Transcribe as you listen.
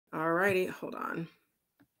righty, hold on.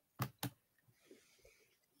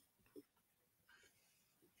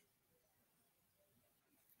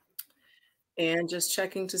 And just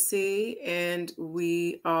checking to see, and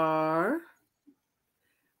we are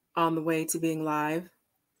on the way to being live.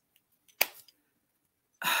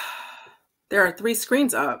 There are 3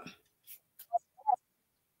 screens up.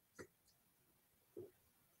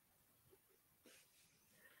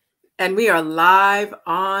 And we are live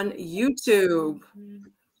on YouTube.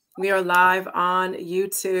 We are live on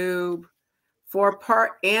YouTube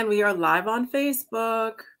and we are live on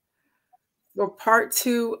Facebook for part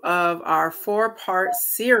 2 of our 4-part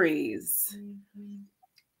series.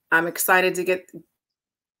 I'm excited to get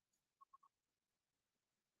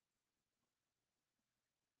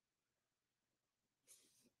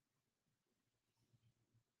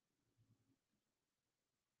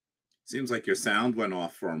Seems like your sound went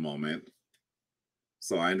off for a moment.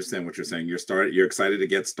 So I understand what you're saying. You're excited to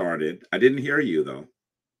get started. I didn't hear you though.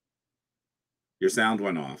 Your sound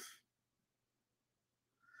went off.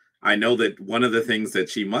 I know that one of the things that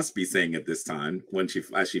she must be saying at this time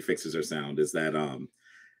as she fixes her sound is that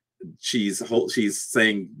she's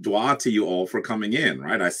saying dua to you all for coming in,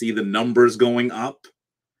 right? I see the numbers going up.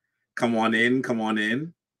 Come on in, come on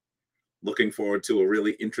in. Looking forward to a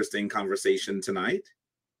really interesting conversation tonight.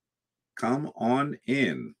 Come on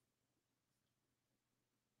in.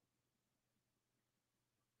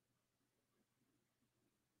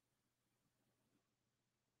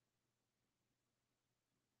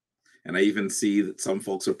 And I even see that some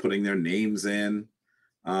folks are putting their names in.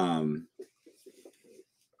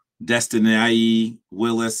 Destiny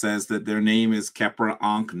Willis says that their name is Kepra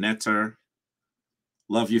Ankh Netter.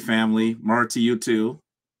 Love you, family. Mer to you too.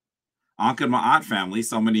 Ankh and Ma'at family.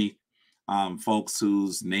 So many folks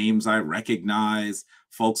whose names I recognize.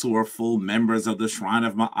 Folks who are full members of the Shrine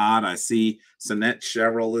of Ma'at. I see Sanette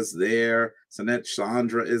Cheryl is there. Sanette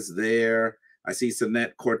Chandra is there. I see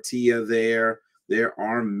Sanette Cortia there. There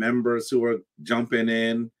are members who are jumping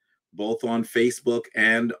in, both on Facebook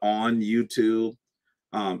and on YouTube.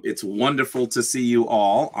 It's wonderful to see you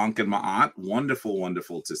all. Ankh and Ma'at, wonderful,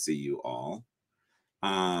 wonderful to see you all.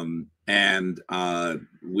 And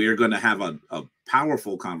we're going to have a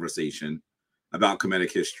powerful conversation about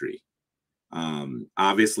Kemetic history.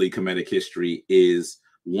 Obviously, Kemetic history is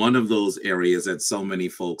one of those areas that so many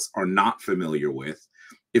folks are not familiar with.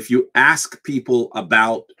 If you ask people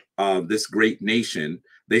about this great nation,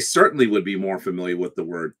 they certainly would be more familiar with the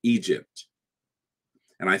word Egypt.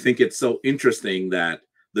 And I think it's so interesting that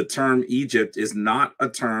the term Egypt is not a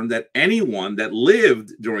term that anyone that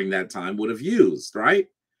lived during that time would have used, right?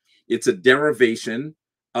 It's a derivation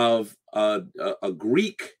of a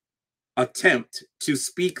Greek attempt to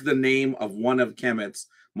speak the name of one of Kemet's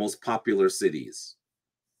most popular cities.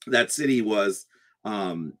 That city was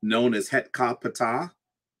known as Het-Ka-Ptah.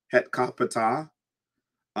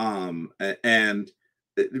 And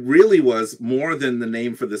it really was more than the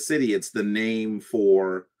name for the city. It's the name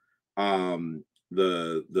for the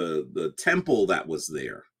temple that was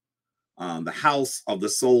there, the house of the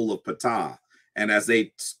soul of Ptah. And as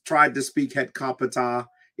they tried to speak Het-Ka-Ptah,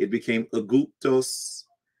 it became Aegyptos,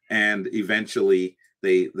 and eventually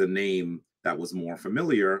the name that was more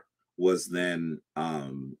familiar was then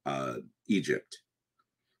Egypt.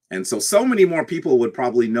 And so many more people would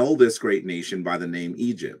probably know this great nation by the name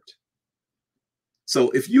Egypt. So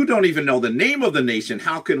if you don't even know the name of the nation,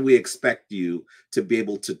 how can we expect you to be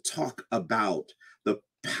able to talk about the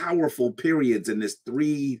powerful periods in this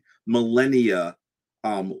 3 millennia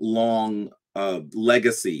long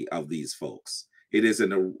legacy of these folks? It is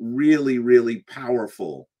in a really, really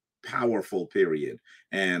powerful period.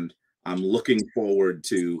 And I'm looking forward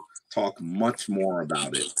to talk much more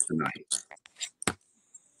about it tonight.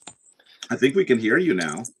 I think we can hear you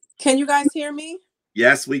now. Can you guys hear me?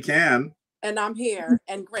 Yes, we can. And I'm here,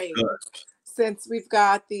 and great. Good. Since we've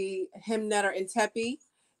got the hymn netter Ntepi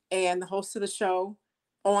and the host of the show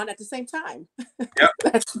on at the same time. Yep.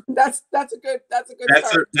 that's a good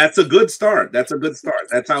start. That's a good start. That's a good start.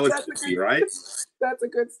 That's how it should be, right? That's a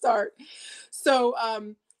good start. So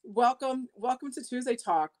welcome to Tuesday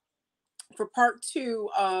Talk for part 2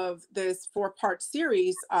 of this 4-part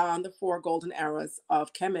series on the 4 golden eras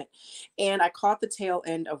of Kemet. And I caught the tail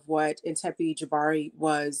end of what Ntepi Jabari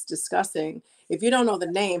was discussing. If you don't know the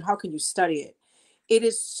name, how can you study it? It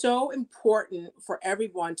is so important for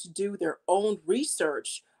everyone to do their own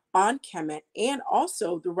research on Kemet and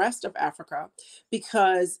also the rest of Africa,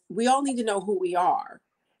 because we all need to know who we are.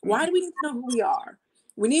 Why do we need to know who we are?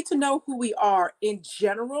 We need to know who we are in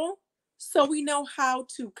general, so we know how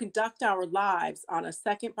to conduct our lives on a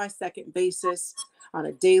second-by-second basis on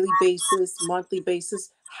a daily basis, monthly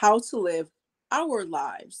basis, how to live our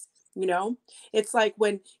lives. You know, it's like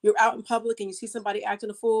when you're out in public and you see somebody acting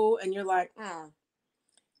a fool and you're like,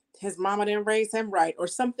 his mama didn't raise him right, or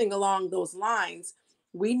something along those lines.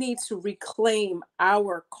 We need to reclaim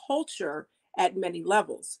our culture at many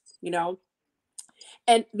levels, you know.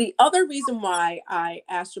 And the other reason why I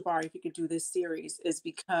asked Jabari if he could do this series is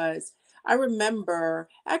because I remember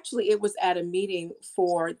actually it was at a meeting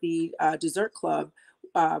for the dessert club.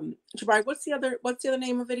 Jabari, what's the other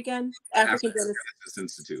name of it again? African African Genesis, Genesis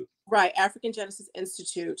Institute. right? African Genesis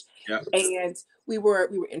Institute. Yeah. And we were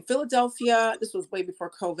in Philadelphia. This was way before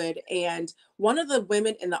COVID. And one of the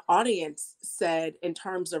women in the audience said, in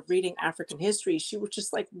terms of reading African history, she was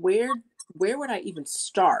just like, where would I even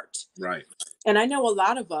start? Right. And I know a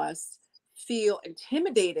lot of us feel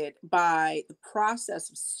intimidated by the process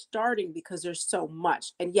of starting because there's so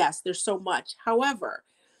much. And yes, there's so much. However,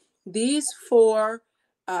 these four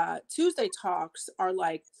Tuesday talks are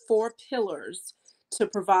like four pillars to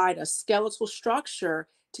provide a skeletal structure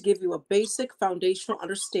to give you a basic foundational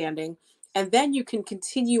understanding. And then you can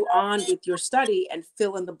continue on with your study and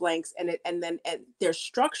fill in the blanks, and there's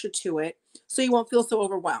structure to it so you won't feel so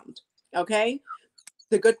overwhelmed. Okay.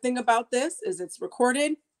 The good thing about this is it's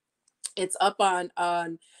recorded. It's up on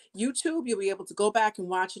YouTube. You'll be able to go back and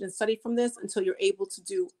watch it and study from this until you're able to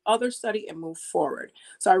do other study and move forward.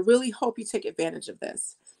 So I really hope you take advantage of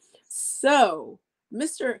this. So,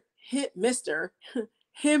 Mr. Him Netter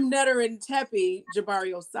and Tepi,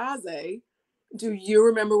 Jabari Osaze, do you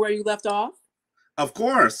remember where you left off? Of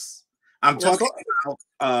course. I'm talking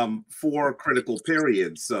about 4 critical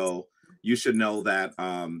periods. So you should know that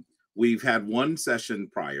we've had one session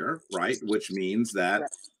prior, right? Which means that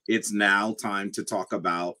it's now time to talk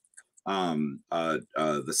about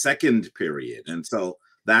the second period. And so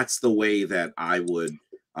that's the way that I would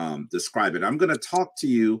describe it. I'm going to talk to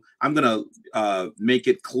you. I'm going to make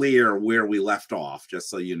it clear where we left off, just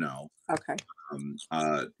so you know. Okay.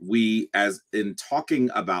 We, as in talking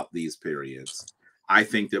about these periods, I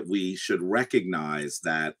think that we should recognize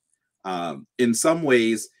that in some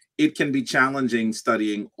ways it can be challenging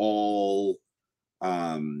studying all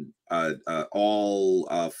of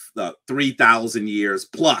the 3,000 years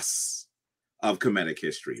plus of Kemetic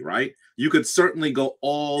history, right? You could certainly go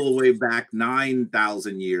all the way back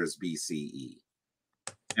 9,000 years BCE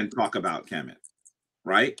and talk about Kemet,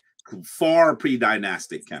 right? Far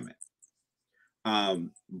pre-dynastic Kemet.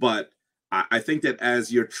 But I think that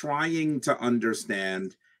as you're trying to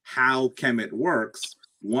understand how Kemet works,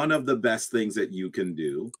 one of the best things that you can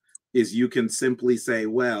do is you can simply say,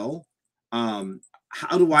 well,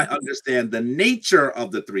 how do I understand the nature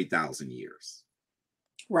of the 3,000 years?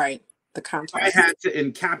 Right. The context. I had to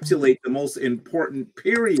encapsulate the most important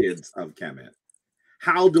periods of Kemet.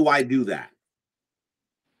 How do I do that?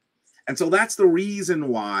 And so that's the reason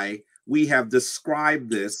why we have described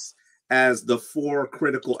this as the 4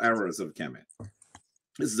 critical eras of Kemet.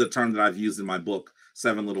 This is a term that I've used in my book,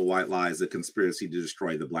 7 Little White Lies, The Conspiracy to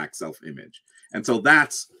Destroy the Black Self-Image. And so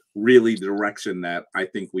that's really the direction that I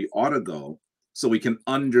think we ought to go so we can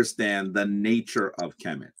understand the nature of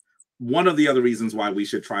Kemet. One of the other reasons why we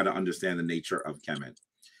should try to understand the nature of Kemet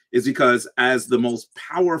is because as the most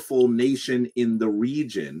powerful nation in the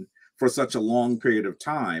region for such a long period of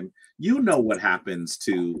time, you know what happens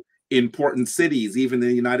to important cities, even in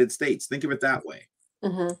the United States. Think of it that way.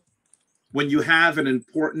 Mm-hmm. When you have an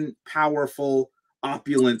important, powerful,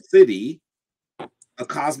 opulent city, a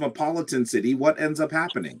cosmopolitan city, what ends up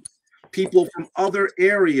happening? People from other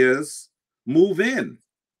areas move in.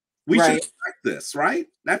 We should expect this, right?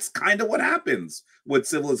 That's kind of what happens with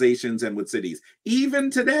civilizations and with cities,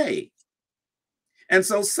 even today. And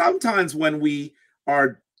so sometimes when we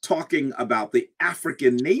are talking about the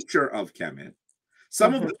African nature of Kemet,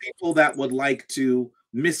 some of the people that would like to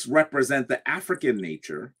misrepresent the African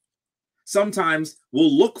nature sometimes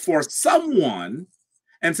will look for someone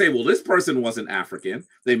and say, well, this person wasn't African.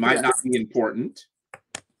 They might not be important.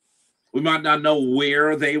 We might not know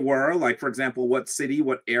where they were, like, for example, what city,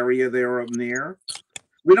 what area they were near.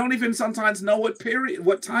 We don't even sometimes know what period,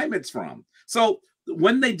 what time it's from. So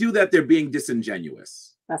when they do that, they're being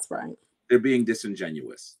disingenuous. That's right. They're being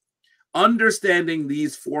disingenuous. Understanding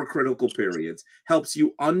these 4 critical periods helps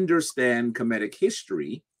you understand Kemetic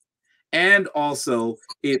history, and also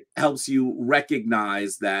it helps you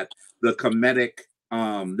recognize that the Kemetic,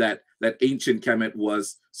 that ancient Kemet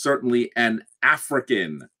was certainly an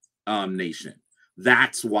African nation.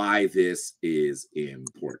 That's why this is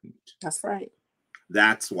important. That's right.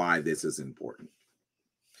 That's why this is important.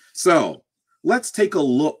 So let's take a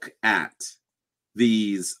look at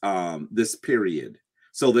these this period.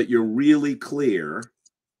 so that you're really clear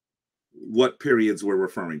what periods we're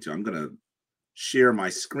referring to. I'm going to share my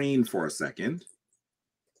screen for a second.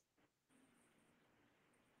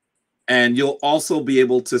 And you'll also be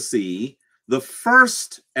able to see the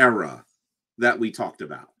first era that we talked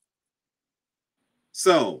about.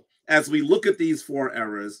 So as we look at these 4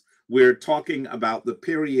 eras, we're talking about the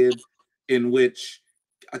period in which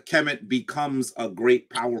Kemet becomes a great,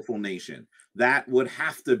 powerful nation. That would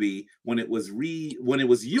have to be when it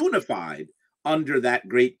was unified under that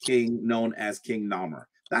great king known as King Narmer.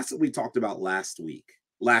 That's what we talked about last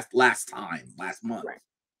month.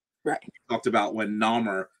 Right. We talked about when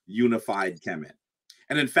Narmer unified Kemet.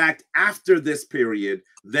 And in fact, after this period,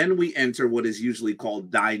 then we enter what is usually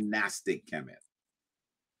called dynastic Kemet.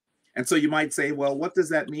 And so you might say, well, what does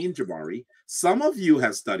that mean, Jabari? Some of you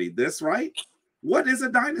have studied this, right? What is a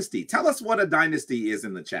dynasty? Tell us what a dynasty is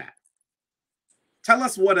in the chat. Tell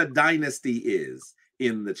us what a dynasty is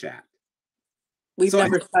in the chat. We've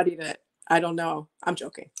never studied it. I don't know. I'm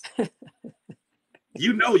joking.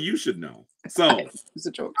 You know, you should know. So it's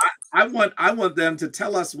a joke. I want them to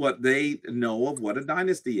tell us what they know of what a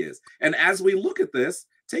dynasty is. And as we look at this,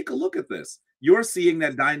 take a look at this. You're seeing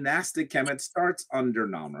that dynastic Kemet starts under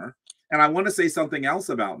Narmer. And I want to say something else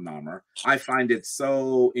about Narmer. I find it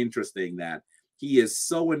so interesting that he is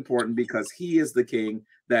so important because he is the king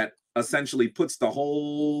that essentially puts the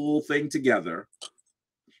whole thing together.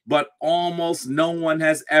 But almost no one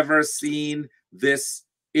has ever seen this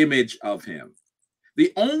image of him.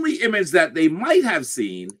 The only image that they might have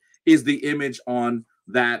seen is the image on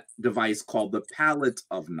that device called the Palette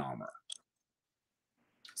of Narmer.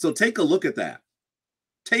 So take a look at that.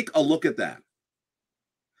 Take a look at that.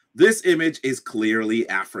 This image is clearly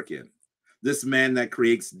African. This man that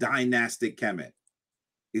creates dynastic Kemet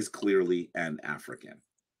is clearly an African.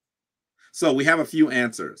 So we have a few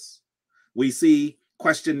answers. We see,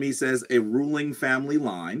 question me says, a ruling family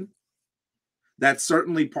line. That's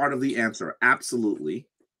certainly part of the answer. Absolutely.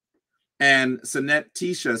 And Sinet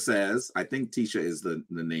Tisha says, I think Tisha is the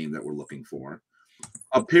name that we're looking for,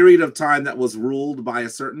 a period of time that was ruled by a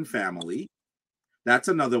certain family. That's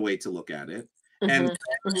another way to look at it. And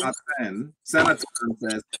Senator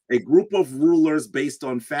says, a group of rulers based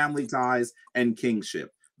on family ties and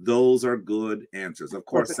kingship. Those are good answers. Of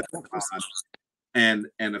course, and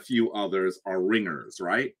a few others are ringers,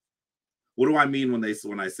 right? What do I mean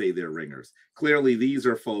when I say they're ringers? Clearly, these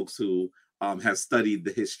are folks who have studied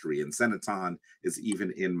the history, and Senaton is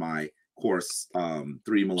even in my course,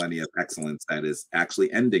 3 Millennia of Excellence, that is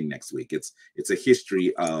actually ending next week. It's a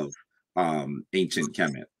history of ancient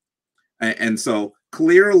Kemet. And so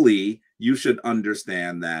clearly, you should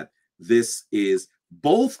understand that this is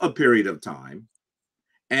both a period of time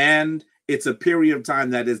and it's a period of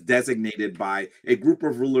time that is designated by a group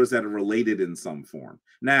of rulers that are related in some form.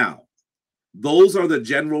 Now, those are the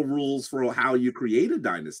general rules for how you create a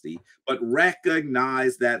dynasty, but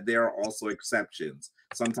recognize that there are also exceptions.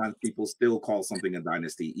 Sometimes people still call something a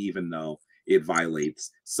dynasty, even though it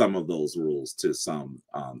violates some of those rules to some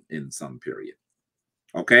in some period.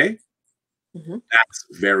 Okay? That's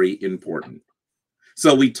very important.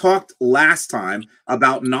 So we talked last time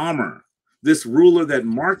about Narmer, this ruler that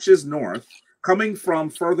marches north, coming from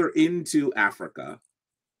further into Africa,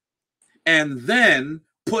 and then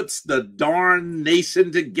puts the darn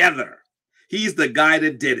nation together. He's the guy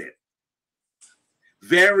that did it.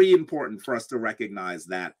 Very important for us to recognize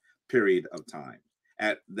that period of time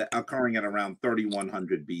occurring at around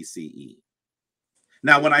 3100 BCE.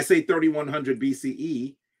 Now, when I say 3100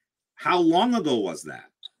 BCE, how long ago was that?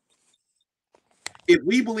 If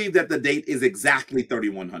we believe that the date is exactly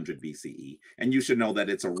 3100 BCE, and you should know that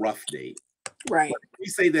it's a rough date, right? But if we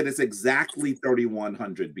say that it's exactly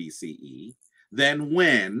 3100 BCE,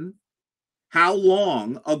 then how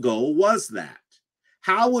long ago was that?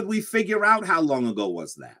 How would we figure out how long ago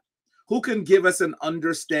was that? Who can give us an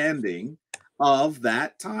understanding of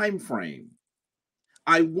that time frame?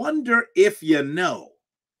 I wonder if you know.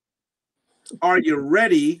 Are you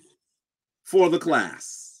ready for the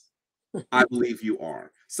class? I believe you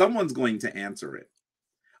are. Someone's going to answer it.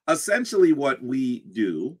 Essentially what we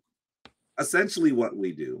do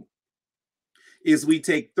is we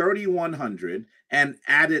take 3100 and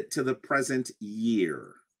add it to the present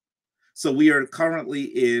year. So we are currently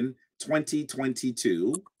in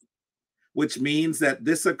 2022, which means that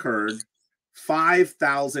this occurred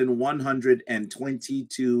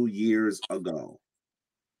 5,122 years ago.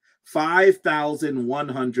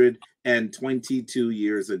 5,122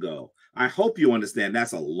 years ago. I hope you understand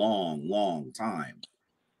that's a long, long time.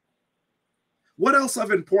 What else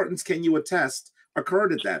of importance can you attest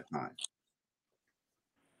occurred at that time?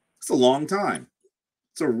 It's a long time.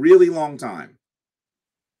 It's a really long time.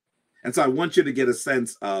 And so I want you to get a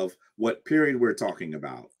sense of what period we're talking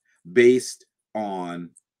about based on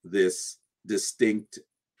this distinct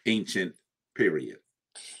ancient period.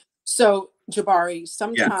 So, Jabari, Yeah.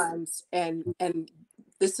 sometimes, and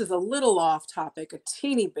this is a little off topic, a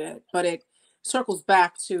teeny bit, but it circles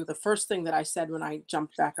back to the first thing that I said when I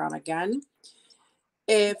jumped back on again.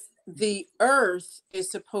 If the Earth is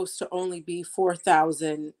supposed to only be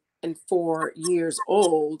 4,004 years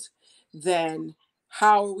old, then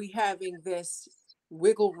how are we having this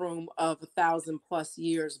wiggle room of 1,000+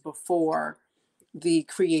 years before the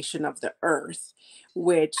creation of the earth,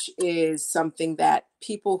 which is something that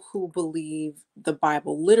people who believe the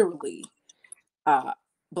Bible literally uh,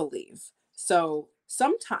 believe. So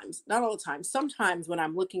sometimes, not all the time, sometimes when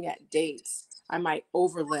I'm looking at dates, I might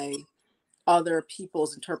overlay other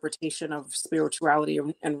people's interpretation of spirituality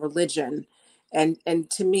and religion. And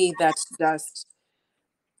to me, that's just,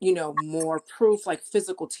 more proof, like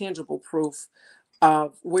physical, tangible proof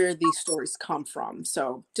of where these stories come from.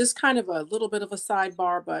 So just kind of a little bit of a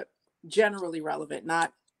sidebar, but generally relevant,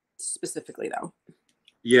 not specifically though.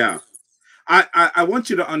 Yeah. I want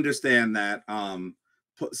you to understand that some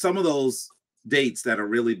of those dates that are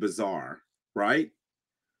really bizarre, right?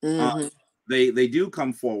 Uh, Hmm. they do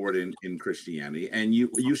come forward in Christianity, and you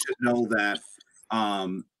should know that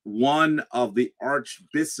one of the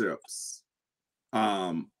archbishops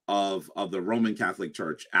of the Roman Catholic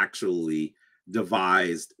Church actually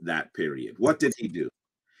devised that period. What did he do?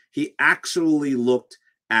 He actually looked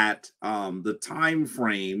at the time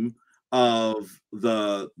frame of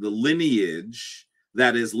the lineage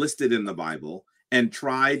that is listed in the Bible and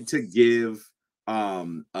tried to give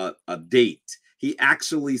a date. He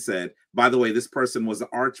actually said, by the way, this person was the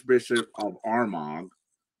Archbishop of Armagh,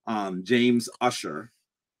 James Usher,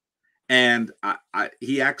 and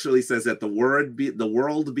he actually says that the world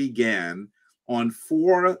began on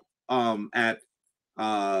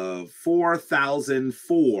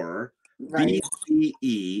 4004 Right.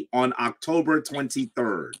 BCE on October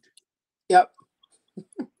 23rd. Yep.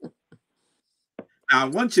 Now I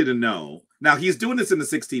want you to know, now he's doing this in the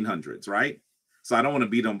 1600s, right? So I don't want to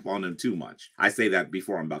beat up on him too much. I say that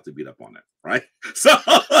before I'm about to beat up on him, right? So,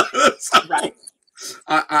 Right.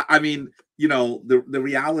 I mean, the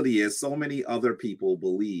reality is so many other people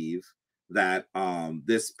believe that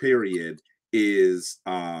this period is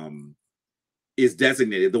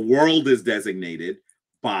designated, the world is designated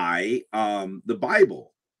by the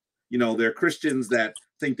Bible. There are Christians that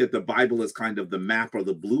think that the Bible is kind of the map or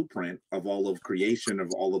the blueprint of all of creation,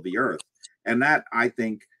 of all of the earth. And that, I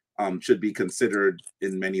think, should be considered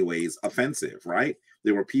in many ways offensive, right?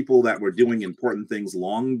 There were people that were doing important things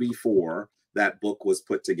long before that book was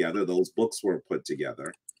put together, those books were put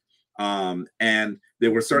together. And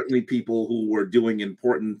there were certainly people who were doing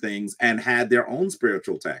important things and had their own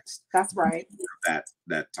spiritual text That's right.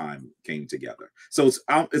 that time came together. So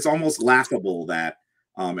it's almost laughable that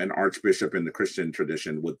an archbishop in the Christian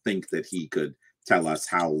tradition would think that he could tell us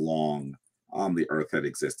how long the earth had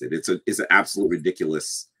existed. It's an absolute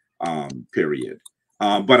ridiculous period.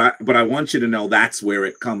 But I want you to know that's where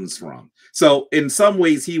it comes from. So in some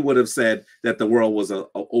ways, he would have said that the world was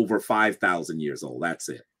over 5,000 years old. That's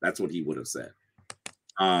it. That's what he would have said.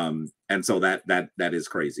 And so that is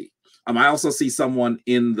crazy. I also see someone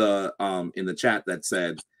in the chat that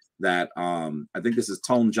said that I think this is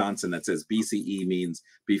Tone Johnson that says BCE means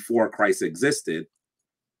before Christ existed.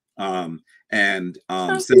 And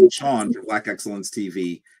Sim Sean for Black Excellence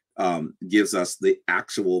TV gives us the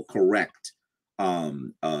actual correct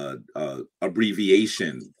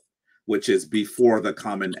abbreviation, which is before the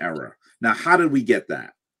Common Era. Now, how did we get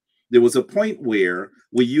that? There was a point where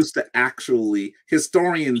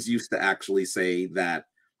historians used to actually say that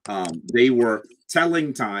they were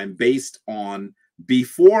telling time based on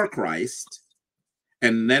before Christ,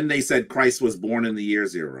 and then they said Christ was born in the year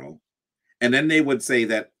 0. And then they would say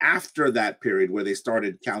that after that period where they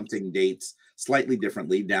started counting dates slightly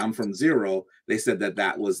differently, down from 0, they said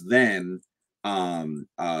that was then AD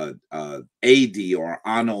or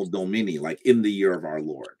Anno Domini, like in the year of our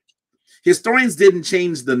Lord. Historians didn't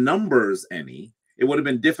change the numbers any. It would have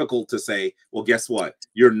been difficult to say, well, guess what?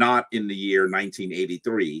 You're not in the year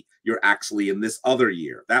 1983. You're actually in this other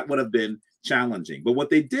year. That would have been challenging. But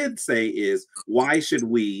what they did say is, why should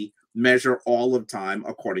we measure all of time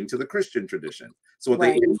according to the Christian tradition? So what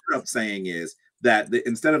they ended up saying is that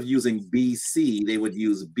instead of using BC, they would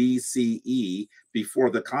use BCE,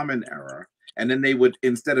 before the Common Era. And then they would,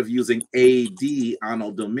 instead of using AD,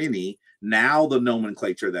 Anno Domini, now the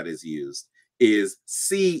nomenclature that is used is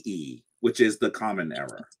CE, which is the Common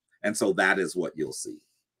Era. And so that is what you'll see.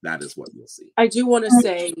 That is what you'll see. I do want to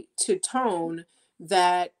say to Tone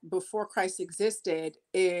that before Christ existed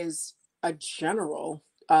is a general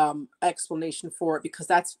explanation for it, because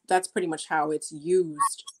that's pretty much how it's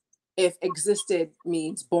used. If existed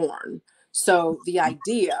means born. So the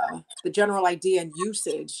general idea and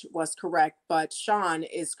usage was correct, but Sean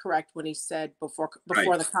is correct when he said before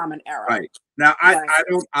Right. the common era. Right. Now, Right.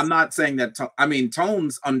 I'm not saying that, I mean,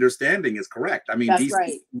 Tone's understanding is correct. I mean, That's BC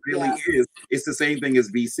right. really Yeah. is, it's the same thing as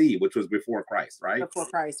BC, which was before Christ, right? Before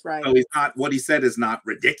Christ, right. So he's not, what he said is not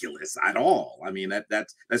ridiculous at all. I mean,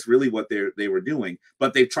 that's really what they were doing,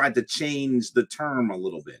 but they've tried to change the term a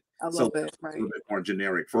little bit. A little bit, right. A little bit more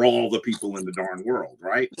generic for all the people in the darn world,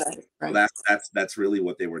 right? Right. So that's really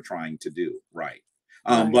what they were trying to do, right?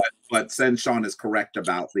 Right. But Sen Sean is correct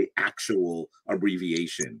about the actual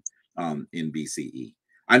abbreviation in BCE.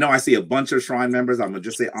 I know I see a bunch of shrine members. I'm gonna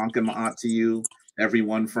just say Ankh and Ma'at to you,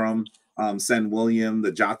 everyone from Sen William,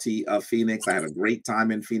 the Jati of Phoenix. I had a great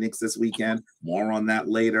time in Phoenix this weekend. More on that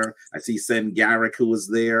later. I see Sen Garrick, who was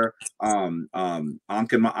there. Ankh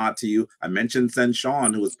and Ma'at to you. I mentioned Sen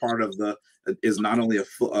Sean, who is part of the, is not only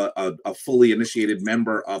a fully initiated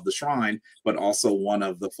member of the shrine, but also one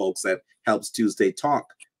of the folks that helps Tuesday Talk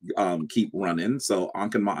keep running. So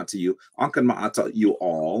Ankh and Ma'at to you. Ankh and Ma'at to you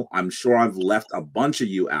all. I'm sure I've left a bunch of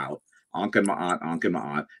you out. Ankh and Ma'at, Ankh and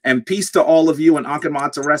Ma'at. And peace to all of you, and Ankh and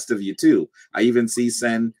Ma'at to the rest of you too. I even see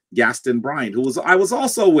Sen Gaston Bryant, who I was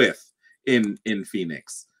also with in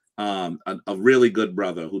Phoenix. A really good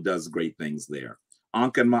brother who does great things there.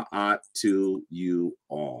 Ankh and Ma'at to you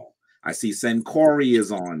all. I see Sen Corey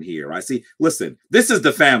is on here. I see, listen, this is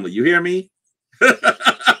the family. You hear me?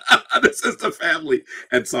 This is the family.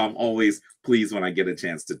 And so I'm always pleased when I get a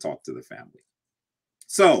chance to talk to the family.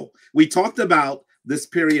 So we talked about this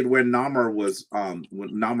period where Namr was,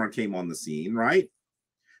 when Namr came on the scene, right?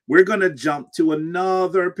 We're going to jump to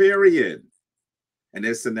another period. And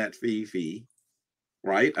it's Annette Fifi,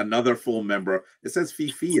 right? Another full member. It says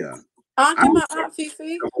Fifia. Ankh and Ma'at,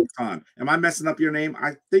 Fifi. The whole time. Am I messing up your name?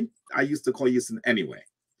 I think I used to call you anyway.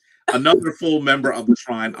 Another full member of the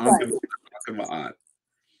shrine, Ankh and Ma'at.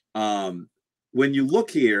 When you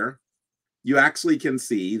look here, you actually can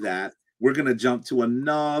see that we're going to jump to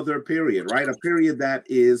another period, right? A period that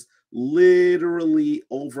is literally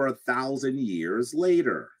over 1,000 years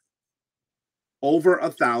later. Over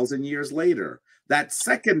 1,000 years later. That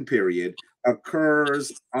second period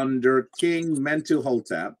occurs under King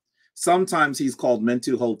Mentuhotep. Sometimes he's called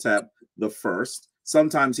Mentuhotep the First.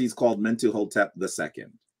 Sometimes he's called Mentuhotep the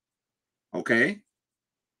Second. Okay?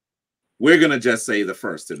 We're going to just say the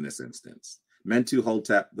first in this instance.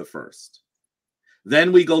 Mentuhotep the First.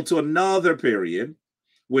 Then we go to another period,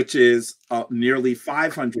 which is nearly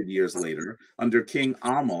 500 years later, under King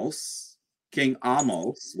Amos. King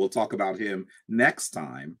Amos, we'll talk about him next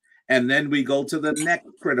time. And then we go to the next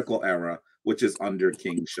critical era, which is under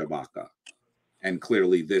King Shabaka. And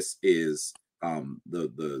clearly this is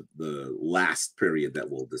the last period that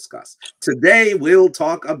we'll discuss. Today, we'll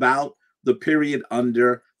talk about the period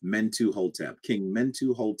under Mentuhotep, King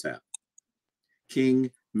Mentuhotep.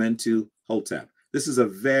 King Mentuhotep. This is a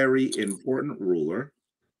very important ruler.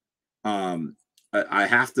 I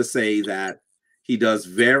have to say that he does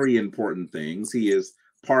very important things. He is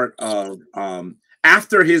part of,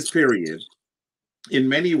 after his period, in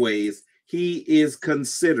many ways, he is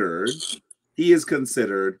considered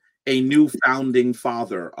a new founding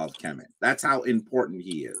father of Kemet. That's how important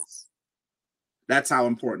he is. That's how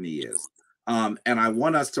important he is. And I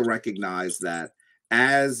want us to recognize that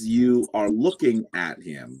as you are looking at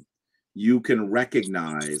him, you can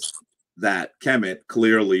recognize that Kemet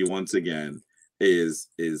clearly, once again, is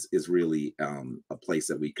really a place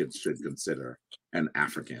that we should consider an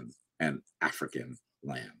African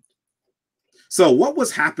land. So what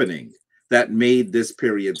was happening that made this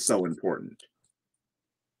period so important?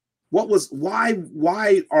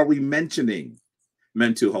 Why are we mentioning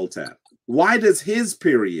Mentuhotep? Why does his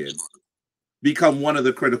period become one of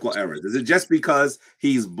the critical eras? Is it just because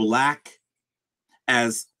he's black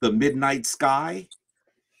as the midnight sky?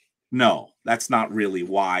 No, that's not really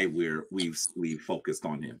why we've focused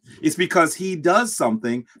on him. It's because he does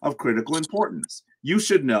something of critical importance. You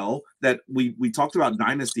should know that we talked about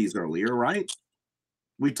dynasties earlier, right?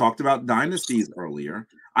 We talked about dynasties earlier.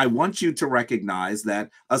 I want you to recognize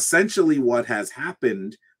that essentially what has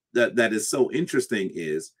happened that is so interesting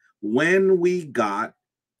is when we got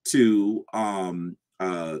to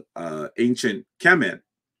ancient Kemet,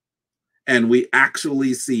 and we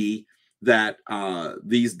actually see that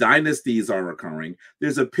these dynasties are occurring.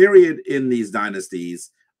 There's a period in these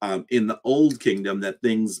dynasties in the Old Kingdom that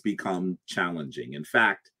things become challenging. In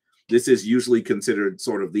fact, This is usually considered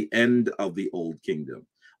sort of the end of the Old Kingdom,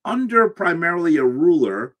 under primarily a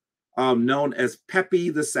ruler known as Pepi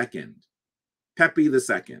II. Pepi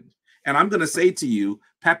II. And I'm going to say to you,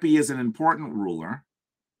 Pepi is an important ruler.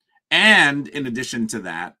 And in addition to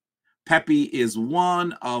that, Pepi is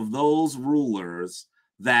one of those rulers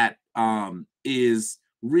that is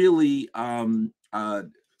really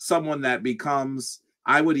someone that becomes,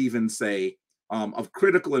 I would even say, of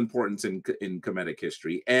critical importance in Kemetic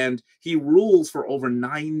history. And he rules for over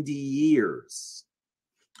 90 years.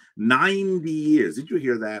 90 years. Did you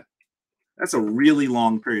hear that? That's a really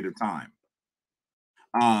long period of time.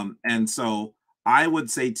 And so I would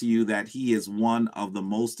say to you that he is one of the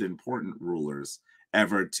most important rulers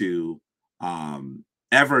ever to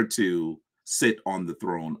sit on the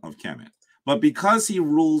throne of Kemet. But because he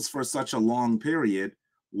rules for such a long period,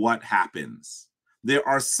 what happens? There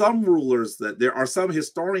are some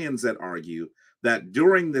historians that argue that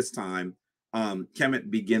during this time,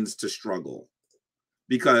 Kemet begins to struggle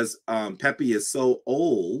because Pepi is so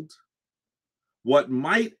old. What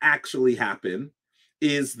might actually happen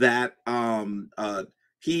is that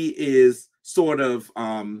he is sort of,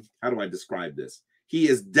 how do I describe this? He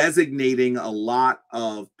is designating a lot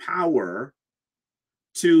of power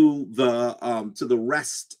to the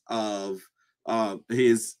rest of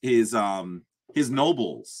his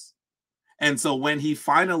nobles. And so when he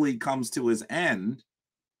finally comes to his end,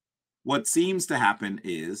 what seems to happen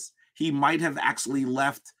is he might have actually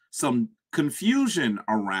left some confusion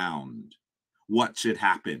around what should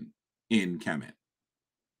happen in Kemet.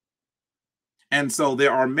 And so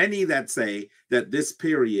there are many that say that this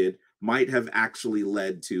period might have actually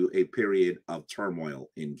led to a period of turmoil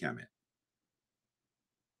in Kemet.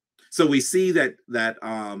 So we see that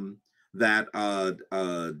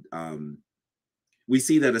we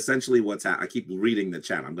see that essentially what's happening. I keep reading the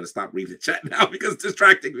chat. I'm going to stop reading the chat now because it's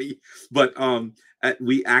distracting me. But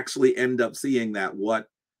we actually end up seeing that what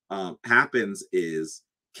happens is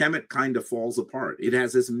Kemet kind of falls apart. It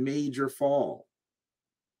has this major fall.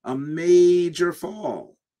 A major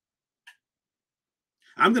fall.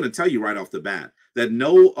 I'm going to tell you right off the bat that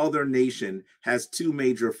no other nation has two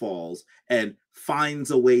major falls and finds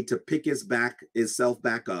a way to pick itself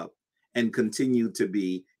back up and continue to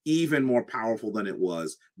be even more powerful than it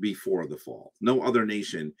was before the fall. No other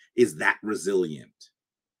nation is that resilient.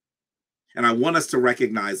 And I want us to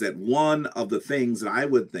recognize that one of the things that I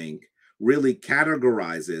would think really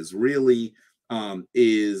categorizes, really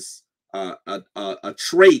is a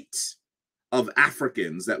trait of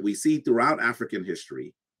Africans that we see throughout African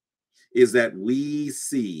history is that we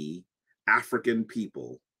see African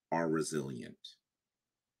people are resilient.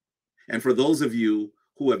 And for those of you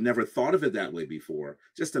who have never thought of it that way before,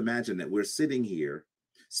 just imagine that we're sitting here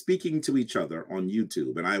speaking to each other on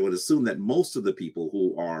YouTube. And I would assume that most of the people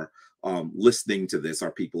who are listening to this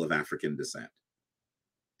are people of African descent,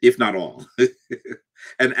 if not all.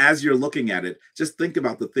 And as you're looking at it, just think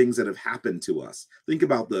about the things that have happened to us. Think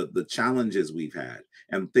about the challenges we've had,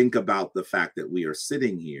 and think about the fact that we are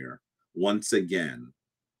sitting here once again,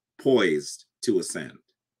 poised to ascend.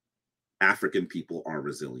 African people are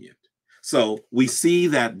resilient. So we see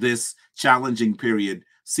that this challenging period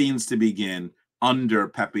seems to begin under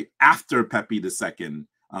Pepi, after Pepi II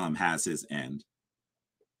has his end.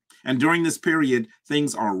 And during this period,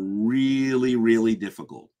 things are really, really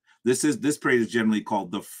difficult. This period is generally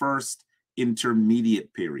called the first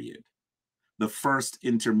intermediate period. The first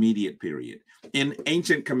intermediate period. In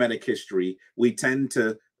ancient Kemetic history,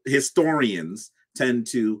 historians tend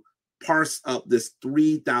to parse up this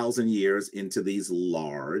 3,000 years into these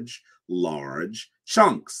large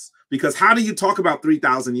chunks. Because how do you talk about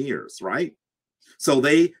 3,000 years, right? So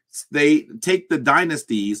they take the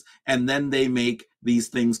dynasties and then they make these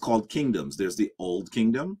things called kingdoms. There's the Old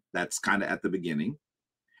Kingdom, that's kind of at the beginning,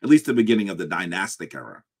 at least the beginning of the dynastic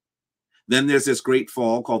era. Then there's this great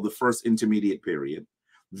fall called the first intermediate period.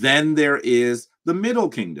 Then there is the Middle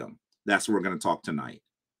Kingdom. That's what we're going to talk tonight.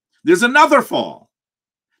 There's another fall.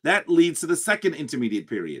 That leads to the second intermediate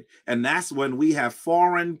period. And that's when we have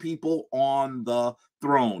foreign people on the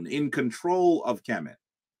throne in control of Kemet.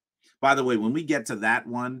 By the way, when we get to that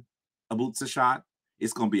one, Abut Seshat,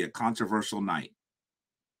 it's going to be a controversial night.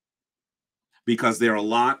 Because there are a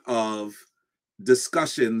lot of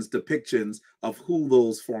discussions, depictions of who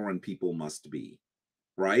those foreign people must be,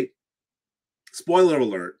 right? Spoiler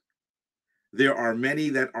alert, there are many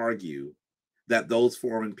that argue that those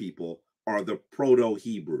foreign people are the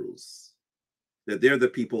proto-Hebrews, that they're the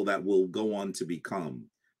people that will go on to become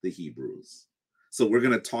the Hebrews. So we're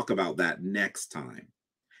going to talk about that next time.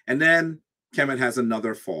 And then Kemet has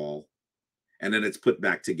another fall, and then it's put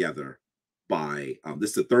back together by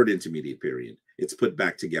this is the third intermediate period. It's put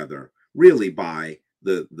back together really by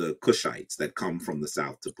the Kushites that come from the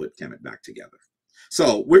south to put Kemet back together.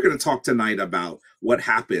 So we're going to talk tonight about what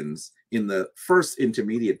happens in the first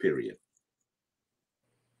intermediate period.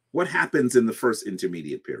 What happens in the first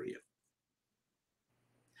intermediate period?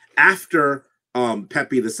 After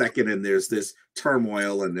Pepi II, and there's this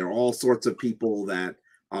turmoil, and there are all sorts of people that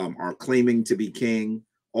are claiming to be king,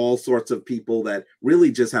 all sorts of people that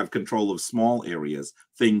really just have control of small areas.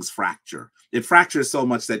 Things fracture. It fractures so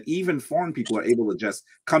much that even foreign people are able to just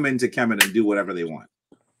come into Kemet and do whatever they want.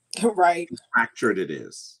 Right. Fractured it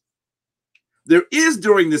is. There is,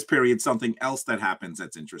 during this period, something else that happens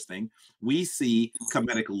that's interesting. We see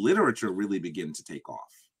Kemetic literature really begin to take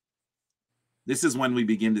off. This is when we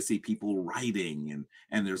begin to see people writing,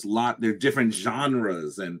 and there are different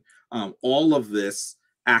genres, and all of this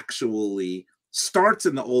actually starts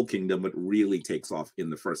in the Old Kingdom, but really takes off in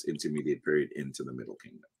the first intermediate period into the Middle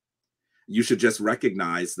Kingdom. You should just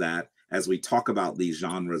recognize that as we talk about these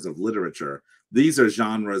genres of literature, these are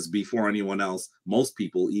genres before anyone else, most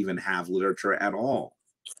people even have literature at all.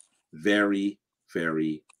 Very,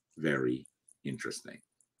 very, very interesting.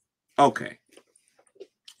 Okay,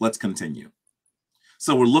 let's continue.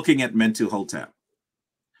 So we're looking at Mentuhotep.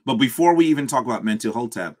 But before we even talk about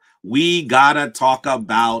Mentuhotep, we gotta talk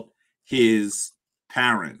about his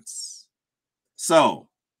parents. So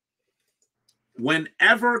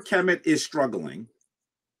whenever Kemet is struggling,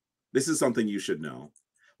 this is something you should know.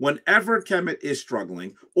 Whenever Kemet is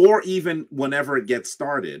struggling, or even whenever it gets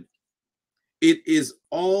started, it is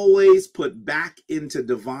always put back into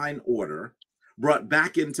divine order, brought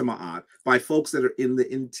back into Ma'at by folks that are in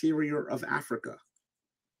the interior of Africa.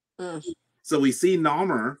 So we see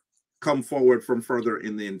Namer come forward from further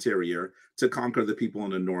in the interior to conquer the people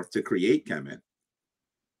in the north to create Kemet.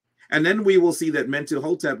 And then we will see that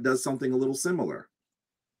Mentuhotep does something a little similar.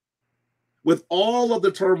 With all of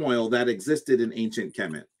the turmoil that existed in ancient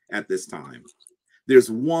Kemet at this time,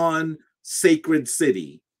 there's one sacred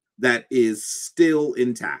city that is still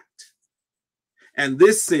intact. And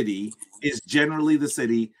this city is generally the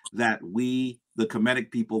city that we, the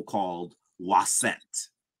Kemetic people, called Waset.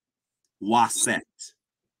 Waset.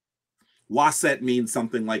 Waset means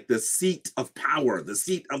something like the seat of power, the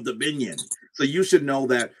seat of dominion. So you should know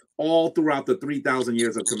that all throughout the 3,000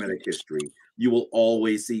 years of Kemetic history, you will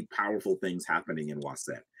always see powerful things happening in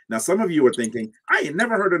Waset. Now, some of you are thinking, I ain't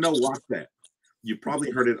never heard of no Waset. You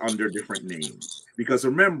probably heard it under different names. Because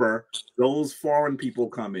remember, those foreign people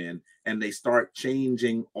come in and they start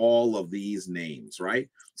changing all of these names, right?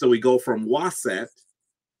 So we go from Waset.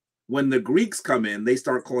 When the Greeks come in, they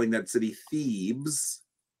start calling that city Thebes.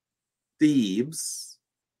 Thebes.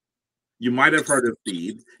 You might have heard of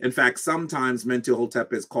Thebes. In fact, sometimes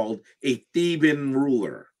Mentuhotep is called a Theban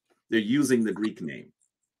ruler. They're using the Greek name.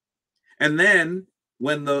 And then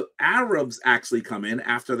when the Arabs actually come in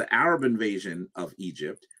after the Arab invasion of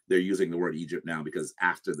Egypt, they're using the word Egypt now because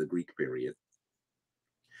after the Greek period,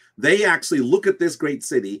 they actually look at this great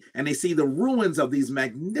city and they see the ruins of these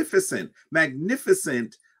magnificent,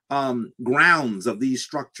 magnificent grounds of these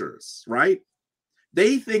structures, right?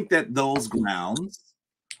 They think that those grounds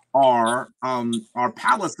are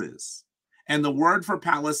palaces. And the word for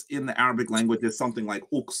palace in the Arabic language is something like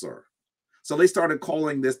Uqsur. So they started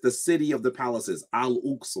calling this the city of the palaces,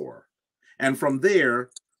 Al-Uqsur. And from there,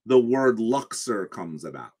 the word Luxor comes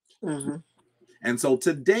about. Mm-hmm. And so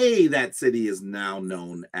today, that city is now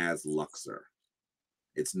known as Luxor.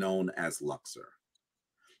 It's known as Luxor.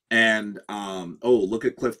 And, oh, look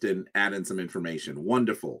at Clifton adding some information.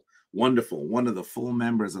 Wonderful, wonderful. One of the full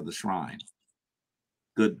members of the shrine.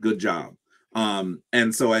 Good job.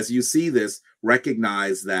 And so as you see this,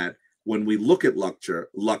 recognize that when we look at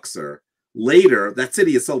Luxor, later, that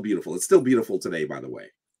city is so beautiful. It's still beautiful today, by the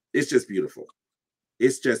way. It's just beautiful.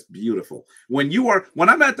 It's just beautiful. When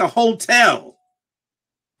I'm at the hotel,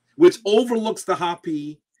 which overlooks the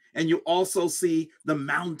Hapi, and you also see the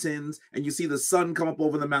mountains, and you see the sun come up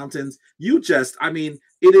over the mountains,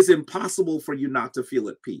 it is impossible for you not to feel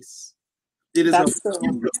at peace. It is a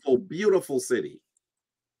beautiful, beautiful city.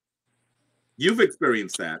 You've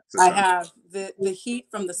experienced that, Seshat. I have. The heat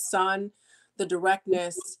from the sun, the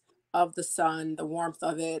directness of the sun, the warmth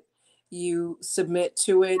of it, you submit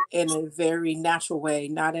to it in a very natural way,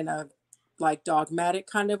 not in a like dogmatic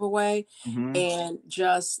kind of a way. Mm-hmm. And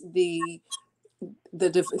just the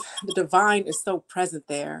divine is so present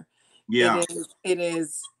there. Yeah. It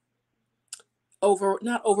is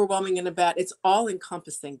not overwhelming in a bad, it's all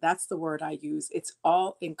encompassing. That's the word I use. It's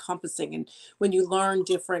all encompassing. And when you learn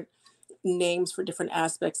different names for different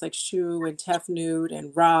aspects like Shu and Tefnut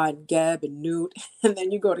and Ra and Geb and Nut. And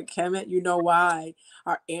then you go to Kemet, you know why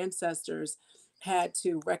our ancestors had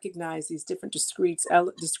to recognize these different discrete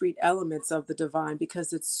elements of the divine,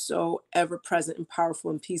 because it's so ever present and powerful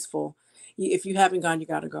and peaceful. If you haven't gone, you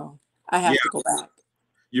got to go. I have to go back.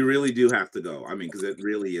 You really do have to go. I mean, because it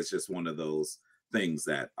really is just one of those things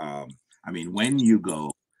that, I mean, when you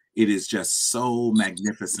go, it is just so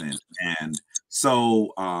magnificent and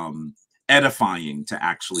so edifying to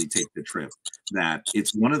actually take the trip, that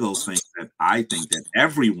it's one of those things that I think that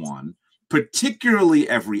everyone, particularly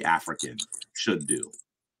every African, should do.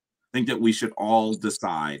 I think that we should all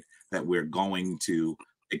decide that we're going to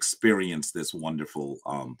experience this wonderful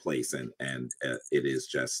place, and it is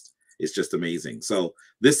just, it's just amazing. So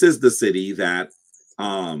this is the city that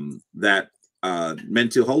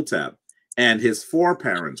Mentuhotep and his four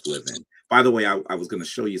parents live in. By the way, I was going to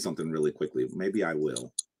show you something really quickly. Maybe I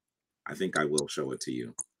will. I think I will show it to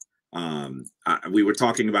you. We were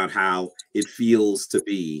talking about how it feels to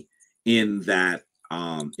be in that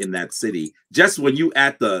city. Just when you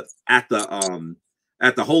at the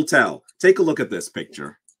hotel, take a look at this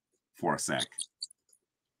picture for a sec.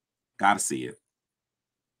 Gotta see it.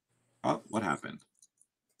 Oh, what happened?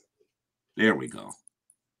 There we go.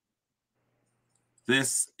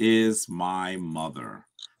 This is my mother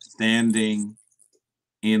standing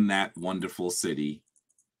in that wonderful city.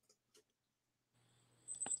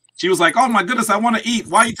 She was like, "Oh my goodness, I want to eat.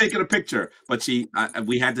 Why are you taking a picture?" But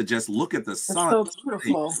we had to just look at the sun. It's so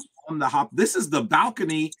beautiful. On the hop. This is the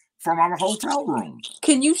balcony from our hotel room.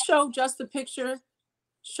 Can you show just the picture,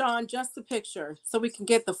 Sean? Just the picture, so we can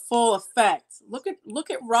get the full effect. Look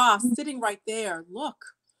at Ross sitting right there. Look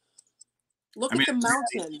at the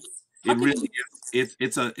mountains. It really is.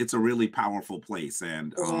 It's a really powerful place,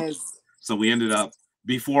 and so we ended up,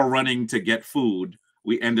 before running to get food,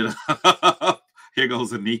 we ended up. Here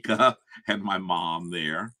goes Anika and my mom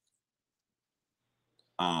there.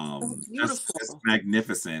 Just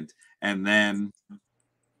magnificent. And then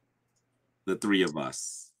the three of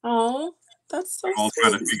us. Oh, that's so all sweet.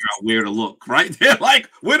 Trying to figure out where to look, right? They're like,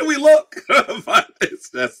 where do we look? But it's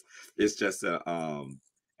just an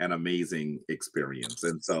amazing experience.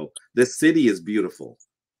 And so this city is beautiful.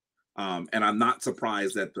 And I'm not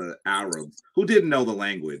surprised that the Arabs, who didn't know the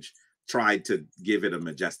language, tried to give it a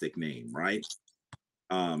majestic name, right?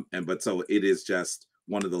 But so it is just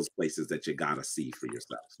one of those places that you gotta see for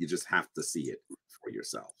yourself. You just have to see it for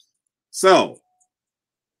yourself. So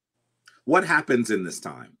what happens in this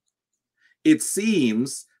time? It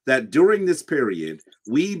seems that during this period,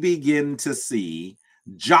 we begin to see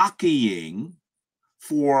jockeying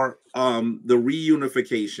for the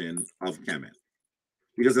reunification of Kemet.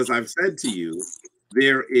 Because as I've said to you,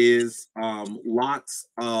 there is lots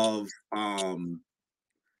of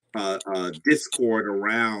discord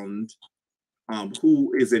around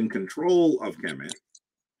who is in control of Kemet.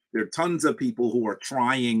 There are tons of people who are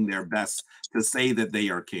trying their best to say that they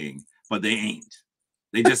are king, but they ain't.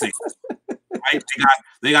 They just ain't. Right?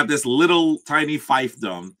 They got this little tiny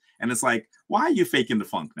fiefdom, and it's like, why are you faking the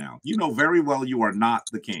funk now? You know very well you are not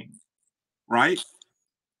the king, right?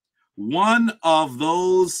 One of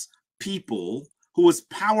those people who is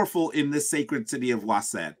powerful in this sacred city of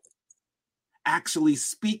Waset actually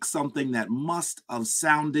speaks something that must have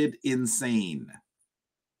sounded insane.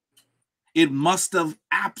 It must have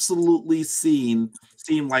absolutely seemed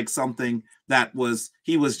like something that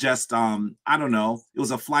he was just, I don't know, it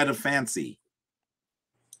was a flight of fancy.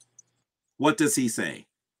 What does he say?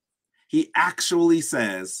 He actually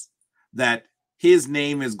says that his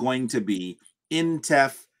name is going to be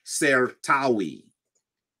Intef Sertawi.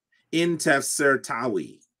 Intef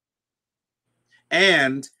Sertawi.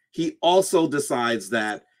 And he also decides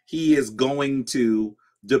that he is going to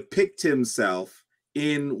depict himself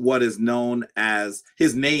in what is known as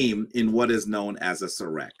his name in what is known as a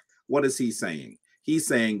Sarek. What is he saying? He's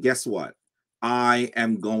saying, guess what? I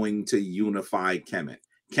am going to unify Kemet.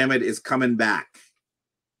 Kemet is coming back.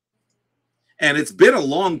 And it's been a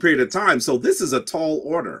long period of time, so this is a tall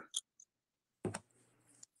order.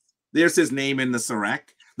 There's his name in the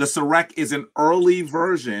Sarek. The Sarek is an early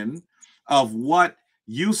version of what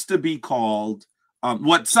used to be called,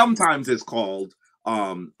 what sometimes is called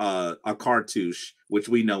a cartouche, which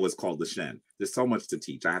we know is called the Shen. There's so much to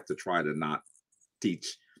teach. I have to try to not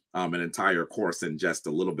teach an entire course in just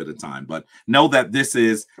a little bit of time, but know that this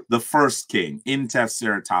is the first king, Intef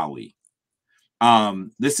Sertawi.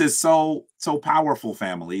 This is so powerful,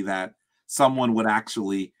 family, that someone would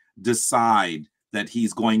actually decide that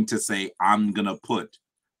he's going to say, I'm going to put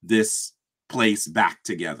this place back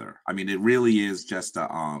together. I mean, it really is just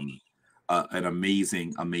a an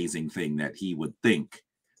amazing, amazing thing that he would think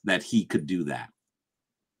that he could do that.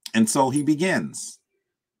 And so he begins.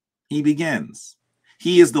 He begins.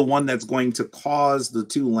 He is the one that's going to cause the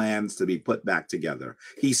two lands to be put back together.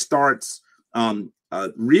 He starts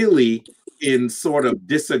really in sort of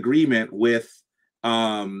disagreement with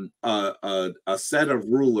a set of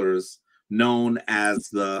rulers known as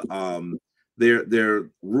the they're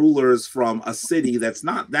rulers from a city that's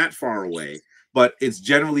not that far away, but it's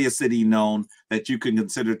generally a city known that you can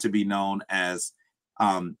consider to be known as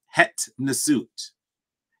Het Nesut.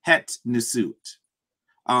 Het Nesut.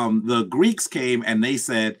 The Greeks came and they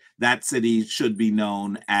said that city should be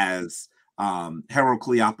known as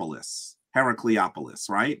Heracleopolis. Heracleopolis,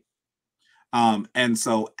 right? And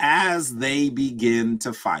so as they begin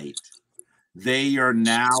to fight, they are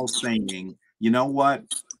now saying, you know what?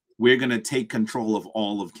 We're going to take control of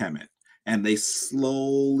all of Kemet. And they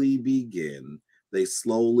slowly begin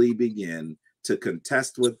to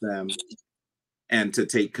contest with them and to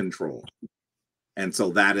take control. And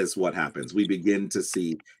so that is what happens. We begin to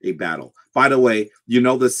see a battle. By the way, you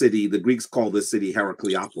know the city, the Greeks call this city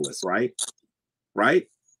Heracleopolis, right? Right?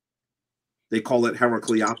 They call it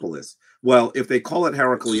Heracleopolis. Well, if they call it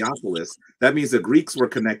Heracleopolis, that means the Greeks were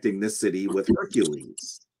connecting this city with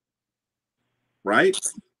Hercules. Right?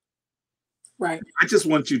 Right. I just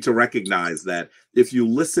want you to recognize that if you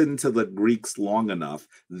listen to the Greeks long enough,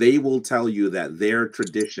 they will tell you that their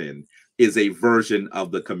tradition is a version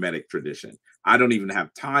of the Kemetic tradition. I don't even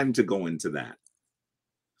have time to go into that.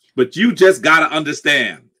 But you just got to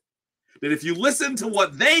understand that if you listen to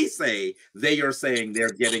what they say, they are saying they're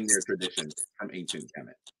getting their tradition from ancient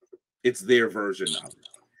Kemet. It's their version of it.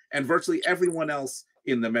 And virtually everyone else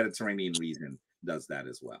in the Mediterranean region does that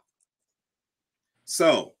as well.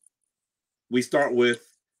 So we start with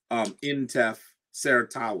Ntepi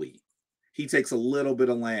Sertawi. He takes a little bit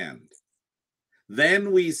of land.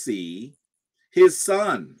 Then we see his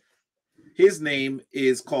son. His name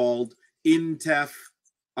is called Ntepi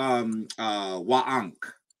Wa'ank.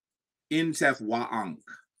 Ntepi Wa'ank.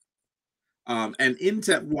 And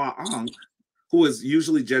Ntepi Wa'ank, who is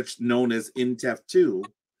usually just known as Ntepi II,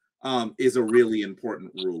 is a really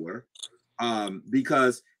important ruler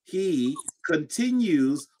because he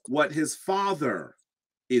continues what his father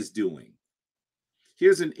is doing.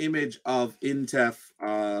 Here's an image of Ntepi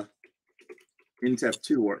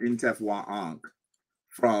II or Ntepi Wa'ank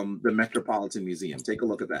from the Metropolitan Museum. Take a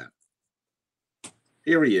look at that.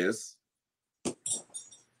 Here he is.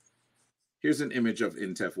 Here's an image of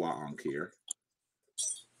Ntepi Wa'ank here.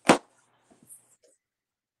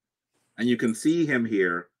 And you can see him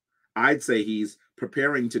here. I'd say he's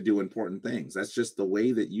preparing to do important things. That's just the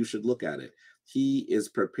way that you should look at it. He is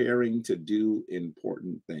preparing to do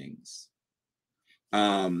important things.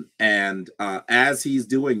 As he's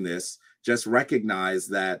doing this, just recognize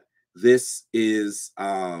that this is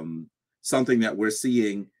something that we're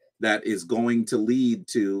seeing that is going to lead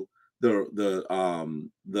to the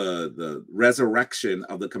resurrection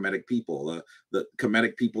of the Kemetic people. The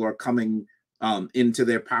Kemetic people are coming into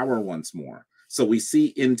their power once more. So we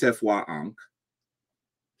see Ntepi Wa'ank.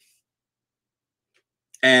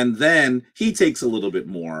 And then he takes a little bit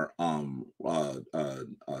more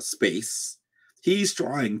space. He's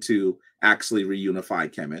trying to actually reunify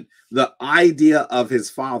Kemet. The idea of his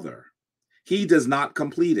father, he does not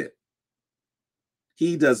complete it.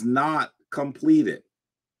 He does not complete it.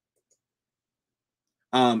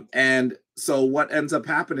 And so what ends up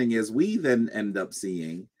happening is we then end up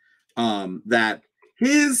seeing that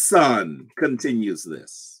his son continues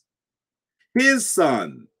this. His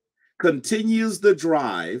son continues the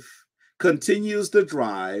drive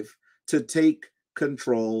to take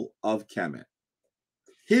control of Kemet.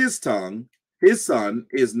 His son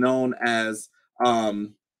is known as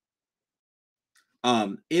Ntepi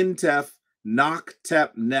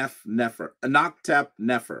Noktep Nefer.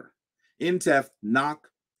 Ntepi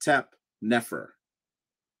Noktep Nefer.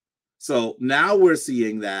 So now we're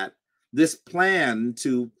seeing that this plan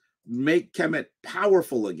to make Kemet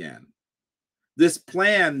powerful again, this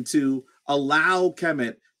plan to allow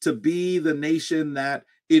Kemet to be the nation that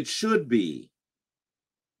it should be,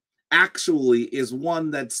 actually is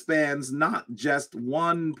one that spans not just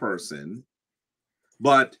one person,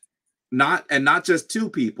 but not just two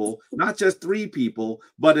people, not just three people,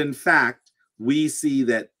 but in fact, we see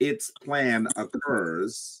that this plan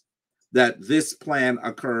occurs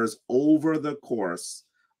over the course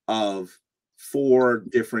of 4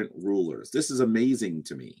 different rulers. This is amazing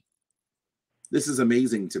to me. This is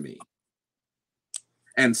amazing to me.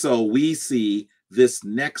 And so we see this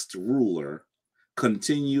next ruler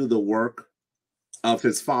continue the work of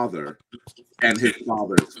his father and his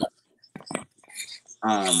father's father.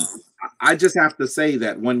 I just have to say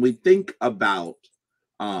that when we think about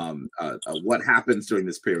what happens during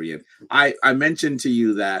this period, I mentioned to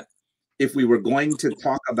you that if we were going to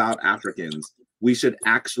talk about Africans, we should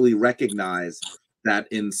actually recognize that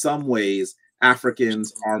in some ways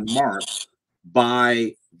Africans are marked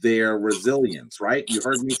by their resilience, right? You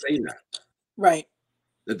heard me say that. Right.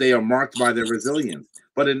 That they are marked by their resilience.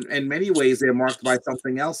 But in many ways, they're marked by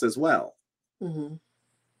something else as well. Mm-hmm.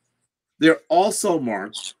 They're also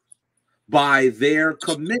marked by their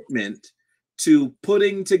commitment to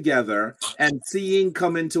putting together and seeing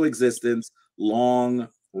come into existence long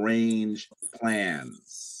range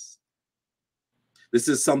plans. This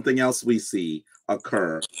is something else we see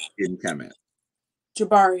occur in Kemet.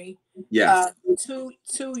 Jabari, Yes.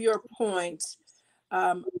 to your point,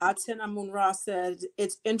 Aten Amun-Ra said,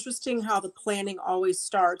 it's interesting how the planning always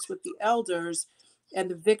starts with the elders and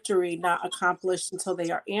the victory not accomplished until they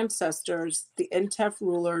are ancestors. The Ntef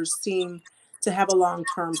rulers seem to have a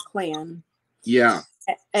long-term plan. Yeah.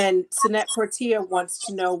 And Sinet Portia wants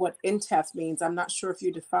to know what Ntef means. I'm not sure if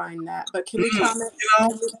you define that, but can we comment? You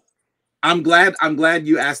know, I'm glad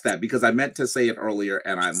you asked that, because I meant to say it earlier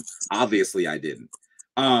and I didn't.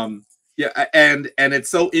 Yeah, and it's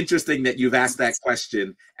so interesting that you've asked that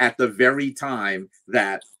question at the very time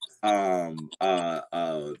that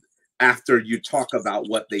after you talk about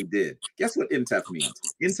what they did. Guess what Ntef means?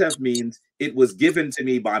 Ntef means it was given to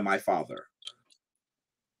me by my father.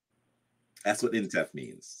 That's what Ntef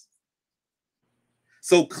means.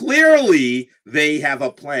 So clearly they have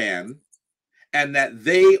a plan, and that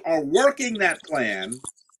they are working that plan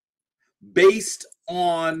based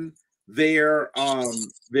on their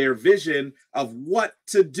vision of what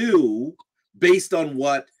to do based on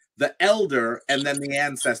what the elder and then the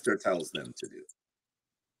ancestor tells them to do.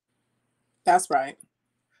 That's right.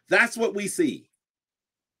 That's what we see.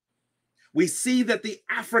 We see that the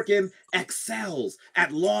African excels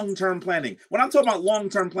at long-term planning. When I'm talking about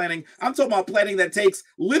long-term planning, I'm talking about planning that takes,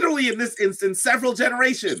 literally in this instance, several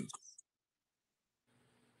generations.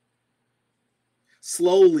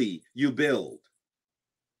 Slowly you build.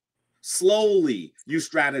 Slowly you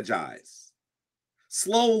strategize.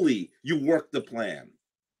 Slowly you work the plan.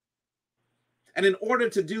 And in order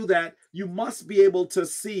to do that, you must be able to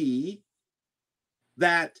see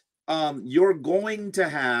that you're going to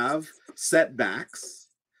have setbacks,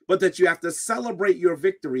 but that you have to celebrate your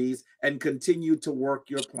victories and continue to work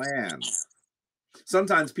your plan.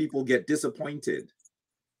 Sometimes people get disappointed.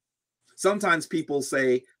 Sometimes people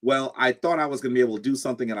say, well, I thought I was going to be able to do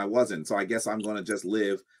something and I wasn't, so I guess I'm going to just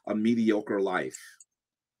live a mediocre life.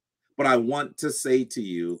 But I want to say to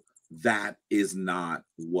you, that is not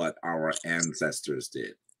what our ancestors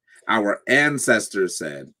did. Our ancestors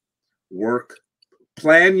said,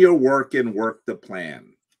 plan your work and work the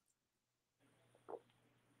plan.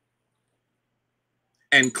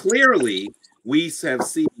 And clearly, we have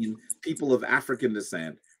seen people of African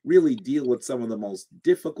descent really deal with some of the most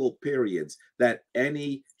difficult periods that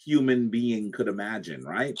any human being could imagine,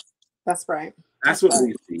 right? That's right. That's what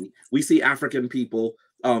we see. We see African people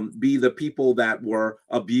be the people that were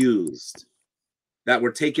abused, that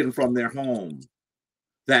were taken from their home,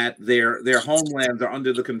 that their homelands are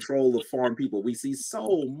under the control of foreign people. We see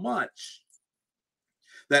so much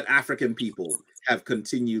that African people have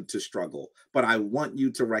continued to struggle. But I want you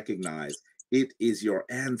to recognize it is your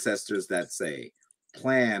ancestors that say,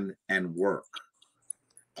 plan and work.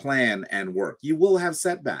 Plan and work. You will have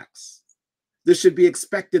setbacks. This should be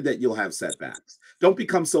expected that you'll have setbacks. Don't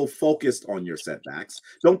become so focused on your setbacks.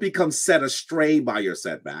 Don't become set astray by your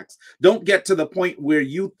setbacks. Don't get to the point where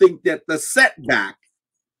you think that the setback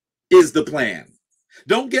is the plan.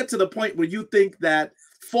 Don't get to the point where you think that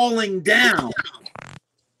falling down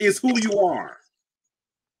is who you are.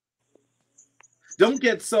 Don't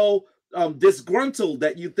get so disgruntled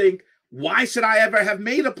that you think, why should I ever have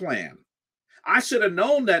made a plan? I should have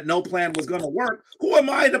known that no plan was going to work. Who am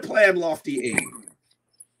I to plan lofty aim?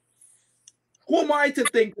 Who am I to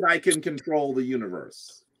think that I can control the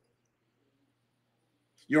universe?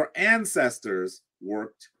 Your ancestors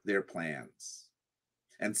worked their plans.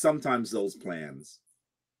 And sometimes those plans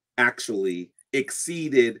actually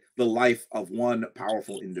exceeded the life of one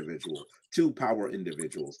powerful individual, two power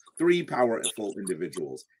individuals, three powerful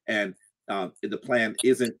individuals. And the plan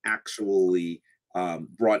isn't actually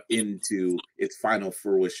brought into its final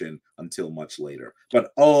fruition until much later.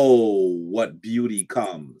 But oh, what beauty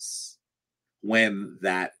comes when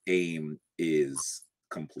that aim is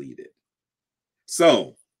completed.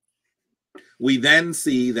 So we then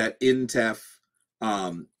see that Ntef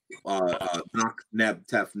Neb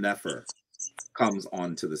Tef Nefer comes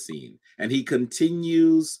onto the scene, and he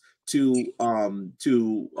continues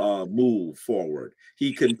to move forward.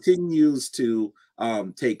 He continues to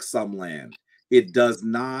take some land. It does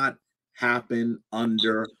not happen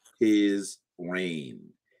under his reign.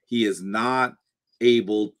 He is not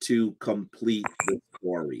able to complete the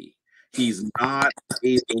story. He's not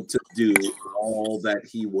able to do all that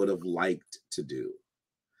he would have liked to do.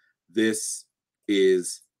 This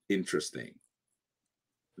is interesting.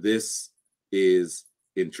 This is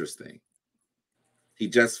interesting. He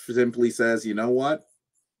just simply says, you know what?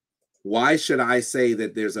 Why should I say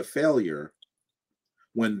that there's a failure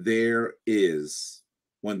when there is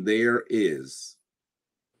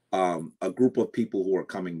a group of people who are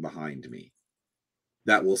coming behind me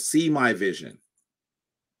that will see my vision?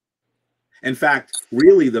 In fact,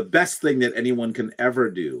 really the best thing that anyone can ever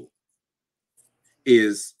do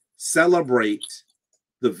is celebrate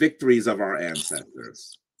the victories of our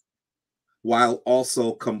ancestors while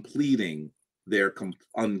also completing their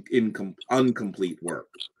incomplete work,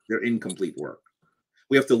 their incomplete work.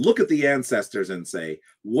 We have to look at the ancestors and say,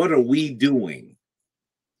 what are we doing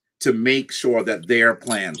to make sure that their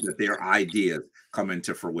plans, that their ideas come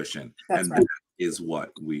into fruition? That's and right. That is what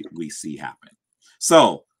we see happen.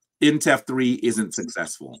 So Ntep 3 isn't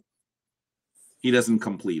successful. He doesn't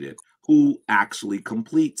complete it. Who actually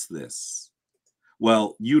completes this?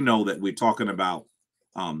 Well, you know that we're talking about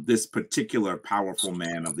this particular powerful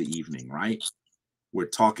man of the evening, right? We're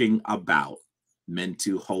talking about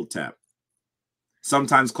Mentuhotep,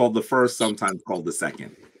 sometimes called the first, sometimes called the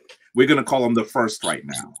second. We're going to call him the first right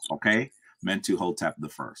now, okay? Mentuhotep the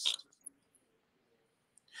first.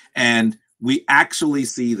 And we actually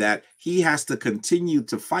see that he has to continue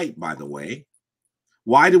to fight, by the way.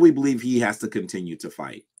 Why do we believe he has to continue to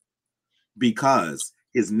fight? Because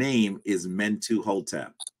his name is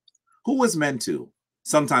Mentuhotep. Who is Mentu?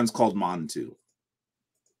 Sometimes called Montu.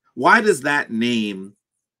 Why does that name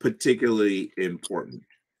particularly important?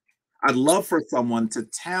 I'd love for someone to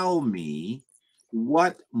tell me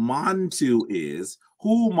what Montu is,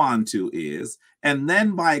 who Montu is, and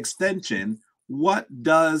then by extension, what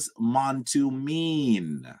does Montu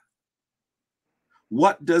mean?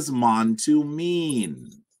 What does Montu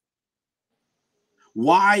mean?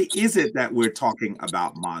 Why is it that we're talking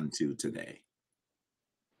about Montu today?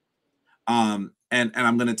 And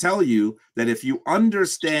I'm going to tell you that if you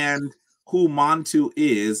understand who Montu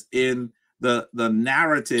is in the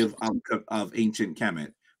narrative of ancient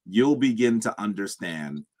Kemet, you'll begin to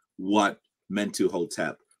understand what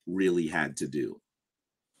Mentuhotep really had to do.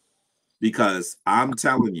 Because I'm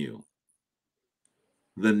telling you,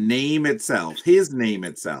 the name itself, his name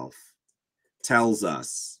itself, tells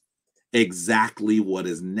us exactly what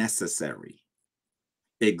is necessary.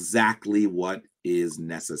 Exactly what is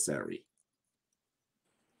necessary.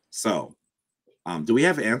 So, do we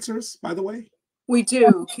have answers, by the way? We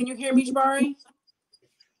do. Can you hear me, Jabari?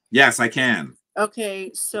 Yes, I can.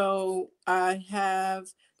 Okay, so I have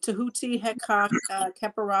Tahuti Hekak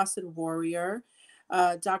Keparasid warrior.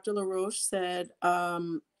 Dr. LaRoche said a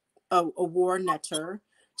war netter.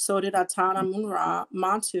 So did Atana Munra.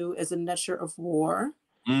 Montu is a netter of war.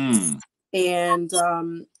 And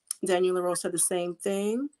Daniel LaRoche said the same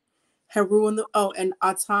thing. Heru in the and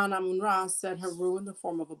Atana Munra said Heru in the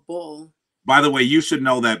form of a bull. By the way, you should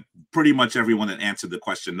know that pretty much everyone that answered the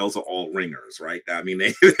question, those are all ringers, right? I mean,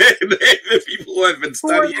 they people who have been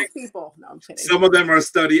studying. Who are these people? No, I'm kidding. Some of them have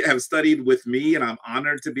studied with me, and I'm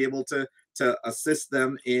honored to be able to assist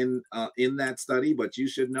them in that study. But you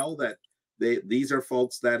should know that these are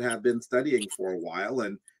folks that have been studying for a while,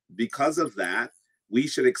 and because of that, we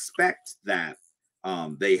should expect that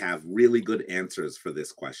they have really good answers for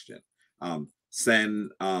this question.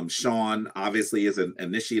 Sean obviously is an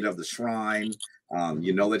initiate of the shrine.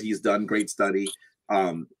 You know that he's done great study.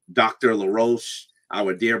 Dr. LaRoche,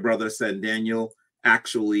 our dear brother Sen Daniel,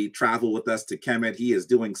 actually traveled with us to Kemet. He is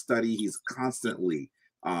doing study. He's constantly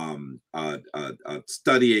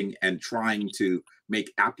studying and trying to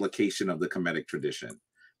make application of the Kemetic tradition.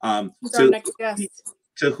 Who's our next guest?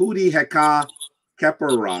 Tahuti Heka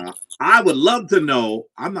Kepera. I would love to know.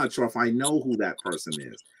 I'm not sure if I know who that person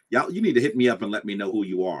is. Y'all, you need to hit me up and let me know who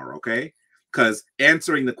you are, okay? Because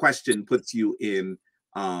answering the question puts you in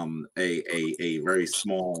a very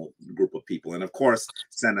small group of people. And of course,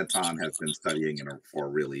 Senatan has been studying for a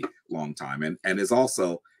really long time and is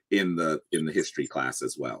also in the history class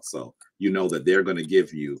as well. So you know that they're going to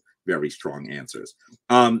give you very strong answers.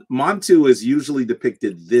 Montu is usually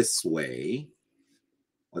depicted this way.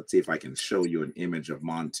 Let's see if I can show you an image of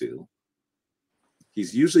Montu.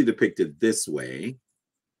 He's usually depicted this way.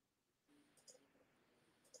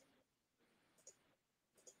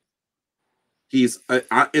 He's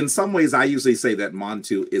in some ways, I usually say that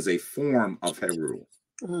Montu is a form of Heru,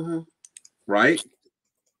 right?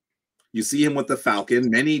 You see him with the falcon.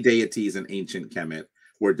 Many deities in ancient Kemet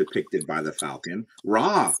were depicted by the falcon.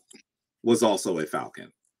 Ra was also a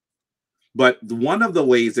falcon. But one of the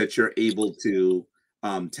ways that you're able to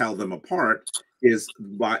tell them apart is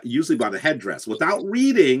usually by the headdress. Without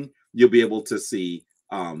reading, you'll be able to see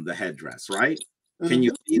the headdress, right? Can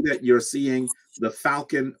you see that you're seeing the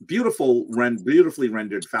falcon, beautifully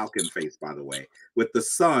rendered falcon face, by the way, with the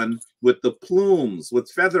sun, with the plumes,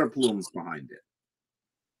 with feather plumes behind it.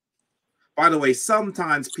 By the way,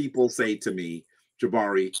 sometimes people say to me,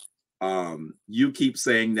 Jabari, you keep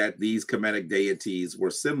saying that these Kemetic deities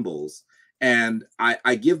were symbols, and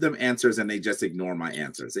I give them answers and they just ignore my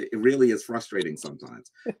answers. It really is frustrating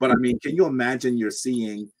sometimes. But I mean, can you imagine you're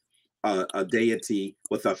seeing a deity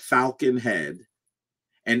with a falcon head,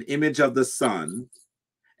 an image of the sun,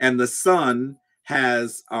 and the sun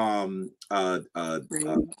has a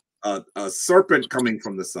serpent coming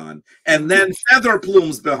from the sun, and then feather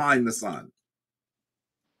plumes behind the sun.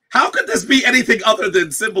 How could this be anything other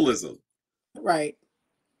than symbolism? Right.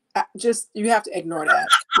 Just, you have to ignore that.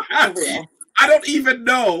 I don't even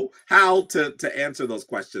know how to answer those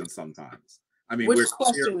questions sometimes. I mean, which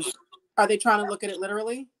questions? Are they trying to look at it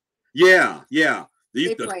literally? Yeah.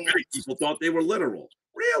 These people thought they were literal.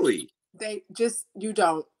 Really? They just, you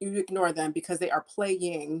ignore them because they are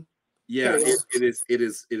playing. Yeah, it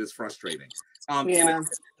is frustrating. In addition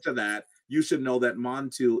to that, you should know that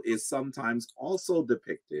Montu is sometimes also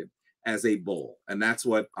depicted as a bull, and that's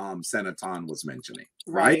what Senaton was mentioning,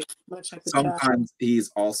 right? Sometimes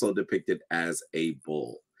he's also depicted as a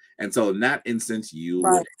bull, and so in that instance, you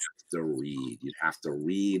would have to read. You'd have to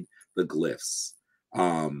read the glyphs.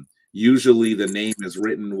 Usually, the name is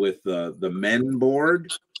written with the men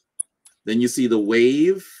board. Then you see the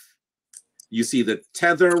wave. You see the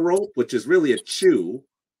tether rope, which is really a chew.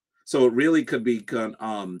 So it really could be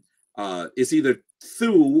it's either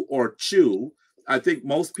thu or chew. I think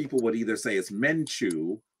most people would either say it's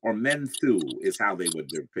menchu or menthu is how they would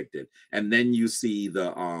depict it. And then you see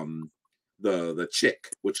the chick,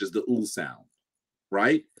 which is the u sound,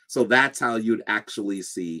 right? So that's how you'd actually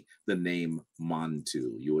see the name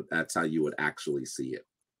Montu. That's how you would actually see it.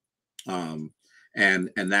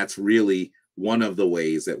 And that's really one of the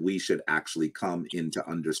ways that we should actually come into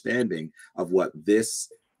understanding of what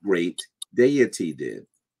this great deity did,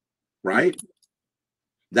 right?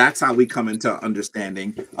 That's how we come into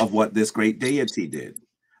understanding of what this great deity did.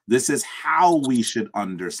 This is how we should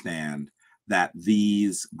understand that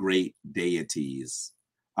these great deities,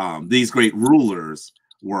 these great rulers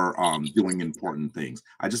were doing important things.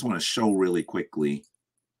 I just want to show really quickly.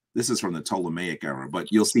 This is from the Ptolemaic era,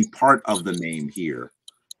 but you'll see part of the name here,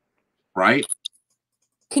 right?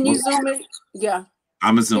 Can you zoom in? Yeah.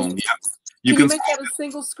 I'm a zoom. Yeah. Can you make that a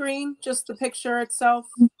single screen, just the picture itself?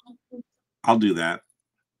 I'll do that.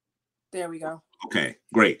 There we go. Okay,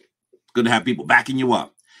 great. Good to have people backing you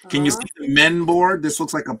up. Can you see the men board? This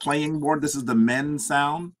looks like a playing board. This is the men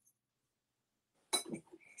sound.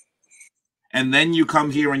 And then you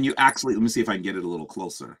come here and you actually, let me see if I can get it a little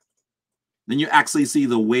closer. Then you actually see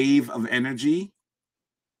the wave of energy,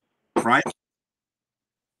 right?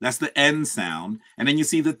 That's the end sound. And then you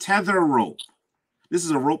see the tether rope. This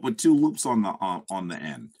is a rope with 2 loops on the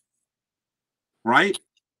end, right?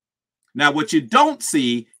 Now, what you don't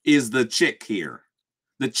see is the chick here.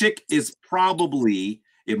 The chick is probably,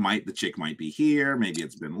 the chick might be here. Maybe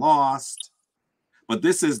it's been lost. But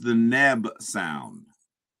this is the neb sound.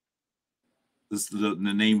 This is the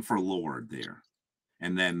name for Lord there.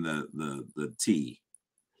 And then the T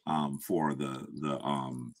for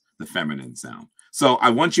the feminine sound. So I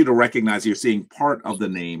want you to recognize you're seeing part of the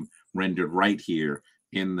name rendered right here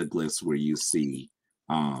in the glyphs where you see,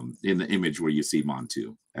 in the image where you see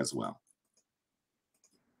Montu as well.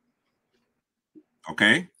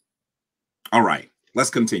 Okay. All right. Let's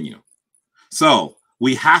continue. So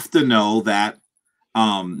we have to know that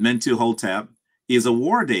Mentuhotep is a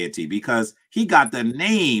war deity because he got the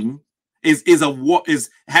name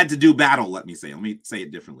had to do battle. Let me say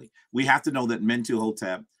it differently. We have to know that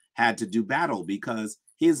Mentuhotep had to do battle because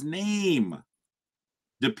his name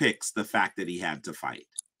depicts the fact that he had to fight.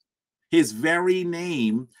 His very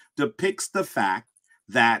name depicts the fact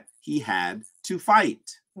that he had to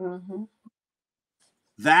fight.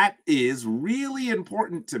 That is really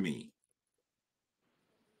important to me.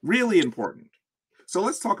 Really important. So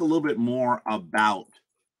let's talk a little bit more about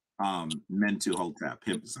Mentuhotep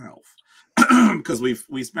himself, because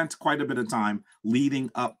we spent quite a bit of time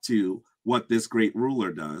leading up to what this great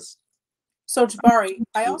ruler does. So Jabari,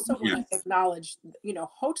 I also want Yes. to acknowledge, you know,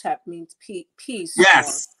 Hotep means peace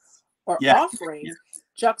Yes. or Yes. offering,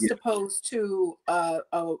 juxtaposed to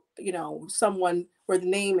you know, someone where the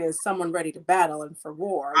name is someone ready to battle and for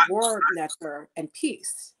war nectar and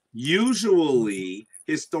peace. Usually,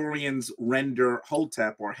 historians render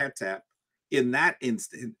Hotep or Hetep in that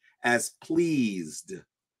instant as pleased.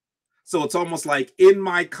 So it's almost like in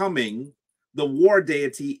my coming, the war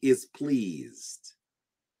deity is pleased,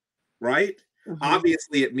 right?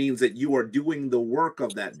 Obviously, it means that you are doing the work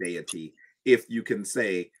of that deity if you can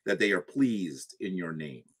say that they are pleased in your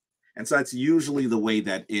name. And so that's usually the way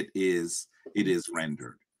that it is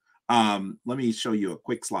rendered. Let me show you a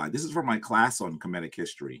quick slide. This is from my class on Kemetic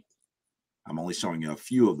history. I'm only showing you a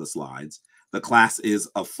few of the slides. The class is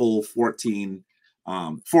a full 14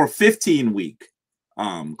 for 15-week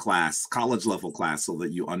class, college level class, so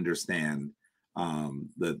that you understand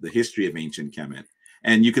the history of ancient Kemet.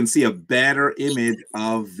 And you can see a better image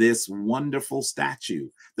of this wonderful statue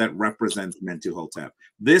that represents Mentuhotep.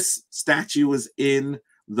 This statue is in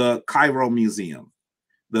the Cairo Museum,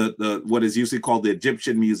 the what is usually called the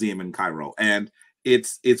Egyptian Museum in Cairo. And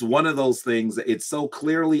it's one of those things, it's so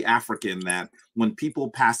clearly African that when people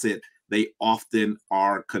pass it, they often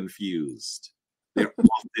are confused. They're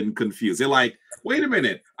often confused. They're like, wait a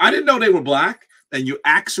minute, I didn't know they were Black. And you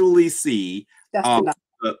actually see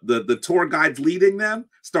the tour guides leading them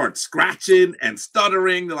start scratching and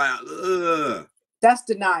stuttering. They're like, ugh. That's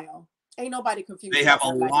denial. Ain't nobody confused. They have a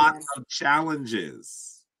lot of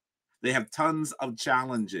challenges. They have tons of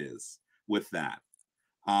challenges with that.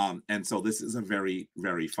 And so this is a very,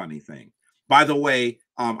 very funny thing. By the way,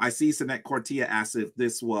 I see Sinet Cortia asked if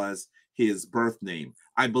this was his birth name.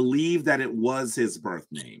 I believe that it was his birth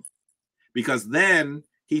name, because then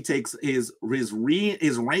he takes his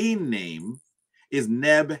reign name is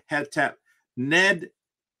Neb Hepet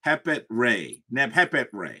Ray,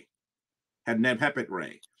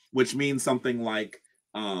 which means something like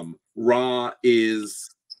Ra is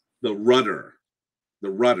the rudder,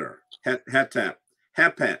 Hepet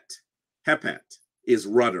is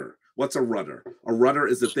rudder. What's a rudder? A rudder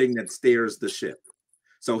is the thing that steers the ship.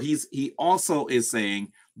 So he also is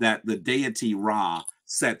saying that the deity Ra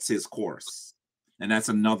sets his course. And that's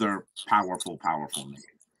another powerful name.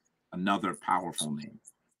 Another powerful name.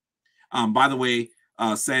 By the way,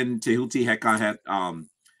 Sen Tehuti Hekahet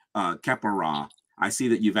Kepara, I see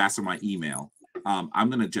that you've asked for my email.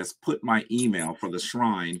 I'm going to just put my email for the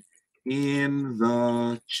shrine in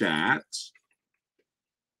the chat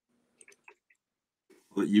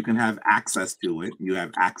so that you can have access to it. You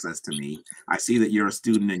have access to me. I see that you're a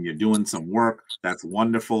student and you're doing some work. That's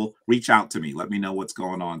wonderful. Reach out to me. Let me know what's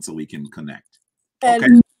going on so we can connect. Okay.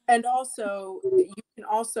 And also, you can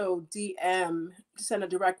also DM, send a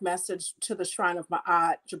direct message to the Shrine of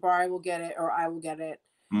Ma'at. Jabari will get it, or I will get it,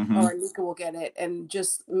 or Anika will get it, and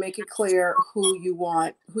just make it clear who you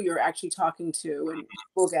want, who you're actually talking to, and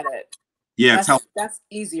we'll get it. Yeah, that's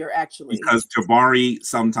easier, actually. Because Jabari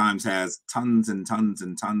sometimes has tons and tons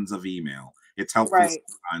and tons of email. It's helpful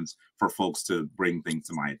sometimes for folks to bring things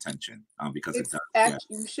to my attention because it does.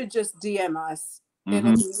 You should just DM us.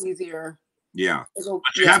 It'll be easier. Yeah.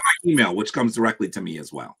 But you have my email, which comes directly to me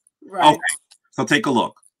as well. Right. Okay. So take a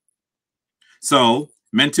look. So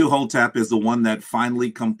Mentuhotep is the one that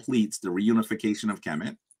finally completes the reunification of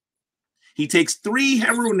Kemet. He takes 3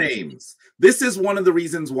 Heru names. This is one of the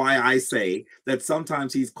reasons why I say that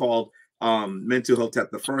sometimes he's called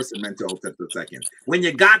Mentuhotep the first and Mentuhotep the second. When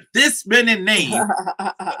you got this many names,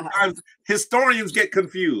 sometimes historians get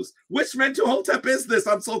confused. Which Mentuhotep is this?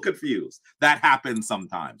 I'm so confused. That happens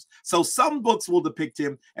sometimes. So some books will depict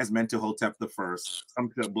him as Mentuhotep the first.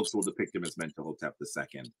 Some books will depict him as Mentuhotep the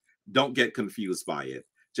second. Don't get confused by it.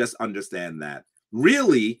 Just understand that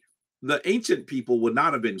really the ancient people would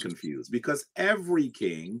not have been confused because every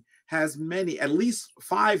king has at least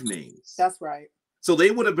 5 names. That's right. So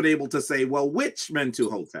they would have been able to say, well, which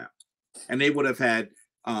Mentuhotep? And they would have had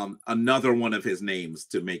another one of his names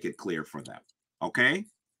to make it clear for them. Okay?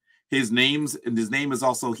 His name is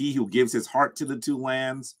also he who gives his heart to the 2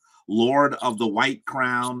 lands, Lord of the White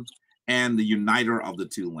Crown, and the uniter of the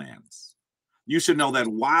 2 lands. You should know that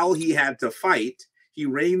while he had to fight, he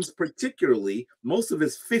reigns particularly most of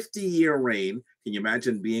his 50-year reign. Can you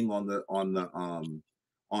imagine being on the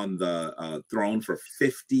throne for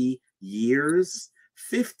 50 years?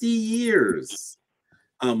 50 years.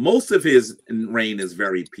 Most of his reign is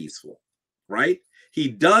very peaceful, right? He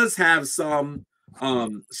does have some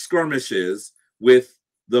skirmishes with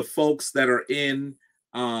the folks that are in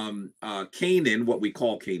Canaan, what we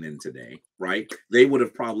call Canaan today, right? They would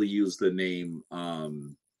have probably used the name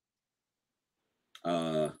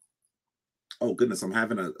oh goodness, I'm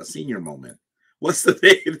having a senior moment. What's the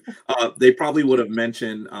name? They probably would have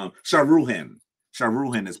mentioned Sharuhen.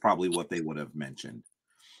 Sharuhen is probably what they would have mentioned.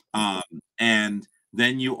 And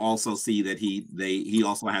then you also see that he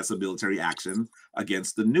also has some military action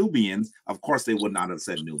against the Nubians. Of course, they would not have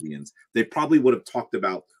said Nubians. They probably would have talked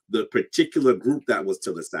about the particular group that was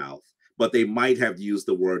to the south, but they might have used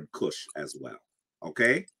the word Kush as well.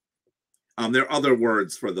 Okay. There are other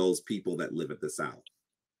words for those people that live at the south,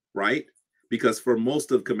 right? Because for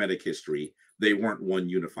most of Kemetic history, they weren't one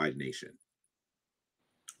unified nation.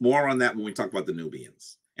 More on that when we talk about the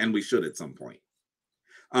Nubians, and we should at some point.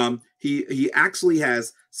 He actually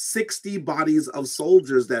has 60 bodies of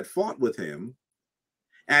soldiers that fought with him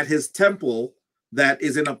at his temple that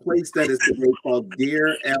is in a place that is today called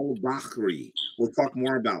Deir el Bahri. We'll talk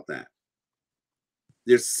more about that.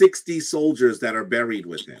 There's 60 soldiers that are buried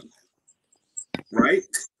with him, right?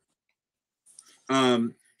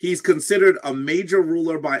 He's considered a major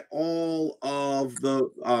ruler by all of the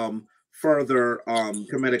further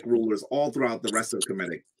Kemetic rulers all throughout the rest of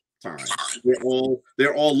Kemetic time.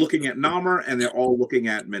 They're all looking at Namur, and they're all looking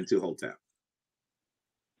at Mentuhotep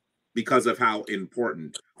because of how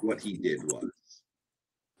important what he did was.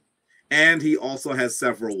 And he also has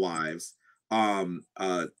several wives,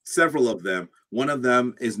 several of them. One of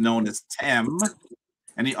them is known as Tem,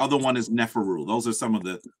 and the other one is Neferu. Those are some of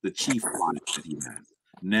the chief wives that he has.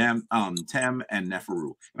 Tem and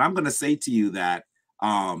Neferu. And I'm going to say to you that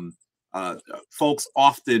folks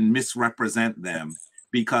often misrepresent them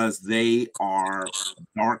because they are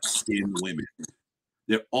dark-skinned women.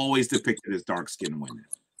 They're always depicted as dark-skinned women.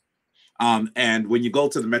 And when you go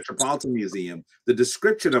to the Metropolitan Museum, the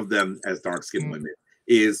description of them as dark-skinned women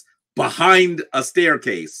is behind a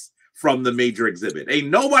staircase from the major exhibit. Ain't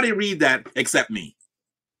nobody read that except me.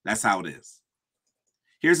 That's how it is.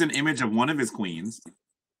 Here's an image of one of his queens.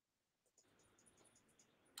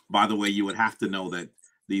 By the way, you would have to know that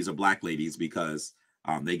these are black ladies because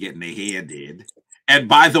they getting their hair did. And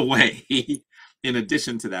by the way, in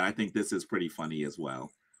addition to that, I think this is pretty funny as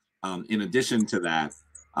well. In addition to that,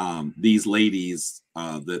 these ladies,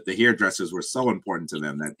 the hairdressers were so important to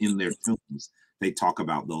them that in their tombs, they talk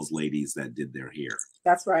about those ladies that did their hair.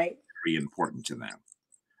 That's right. Very important to them.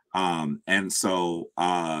 And so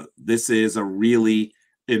this is a really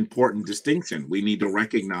important distinction. We need to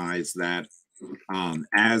recognize that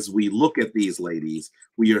as we look at these ladies,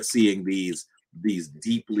 we are seeing these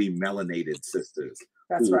deeply melanated sisters.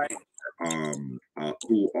 That's right.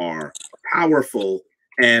 Who are powerful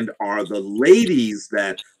and are the ladies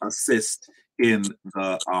that assist in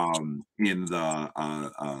the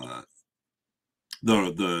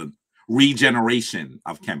regeneration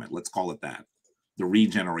of Kemet. Let's call it that. The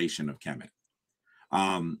regeneration of Kemet.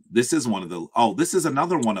 This is one of the, this is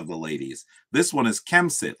another one of the ladies. This one is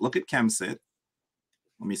Kemsit. Look at Kemsit.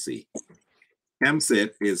 Let me see.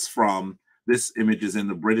 Kemsit is from, this image is in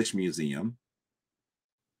the British Museum.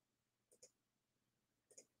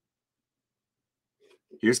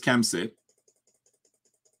 Here's Kemsit.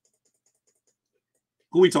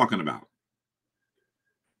 Who are we talking about?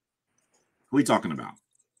 Who are we talking about?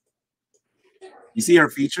 You see her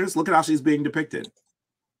features? Look at how she's being depicted.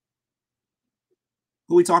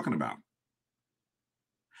 Who are we talking about?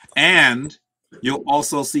 And you'll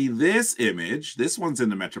also see this image. This one's in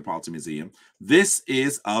the Metropolitan Museum. This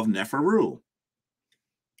is of Neferu.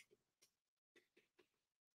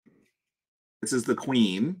 This is the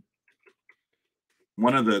queen,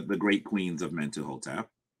 one of the great queens of Mentuhotep.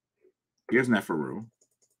 Here's Neferu.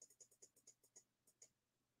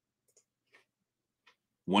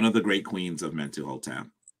 One of the great queens of Mentuhotep.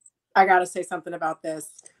 I got to say something about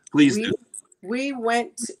this. Please do. We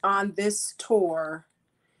went on this tour.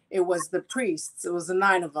 It was the priests. It was the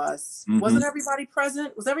 9 of us. Mm-hmm. Wasn't everybody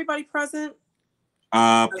present? Was everybody present?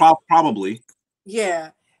 Probably.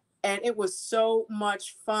 Yeah. And it was so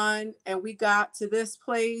much fun. And we got to this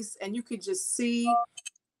place and you could just see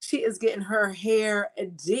she is getting her hair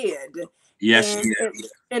did. Yes.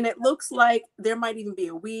 And it looks like there might even be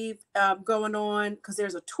a weave going on because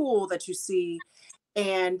there's a tool that you see.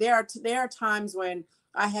 And there are times when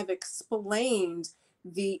I have explained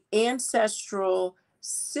the ancestral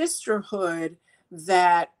sisterhood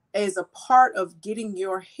that is a part of getting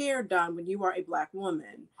your hair done when you are a Black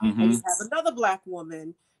woman. Mm-hmm. And you have another Black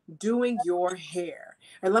woman doing your hair.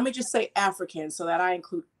 And let me just say African so that I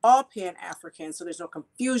include all Pan-Africans so there's no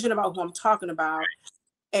confusion about who I'm talking about.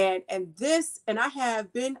 And I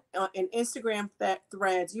have been in Instagram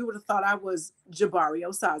threads. You would have thought I was Jabari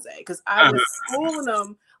Osaze because I was schooling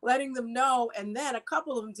them, letting them know. And then a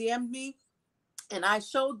couple of them DM'd me And I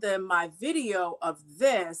showed them my video of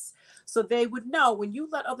this so they would know when you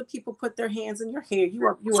let other people put their hands in your hair, you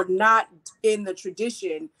are not in the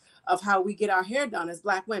tradition of how we get our hair done as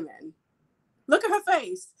Black women. Look at her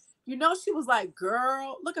face. You know, she was like,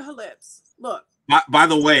 girl, look at her lips. Look. By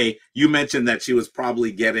the way, you mentioned that she was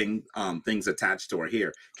probably getting things attached to her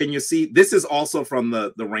hair. Can you see? This is also from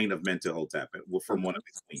the reign of Mentuhotep, from one of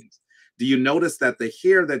his queens. Do you notice that the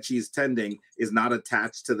hair that she's tending is not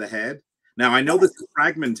attached to the head? Now, I know this is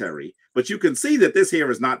fragmentary, but you can see that this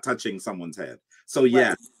hair is not touching someone's head. So,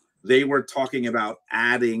 yes, they were talking about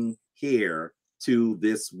adding hair to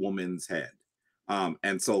this woman's head.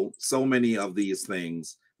 And so many of these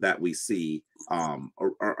things that we see are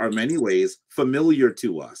in many ways familiar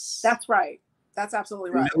to us. That's right. That's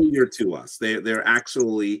absolutely right. Familiar to us. They're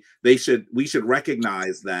actually, we should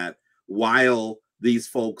recognize that while these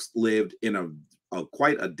folks lived in a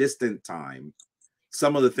quite a distant time,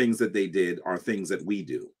 some of the things that they did are things that we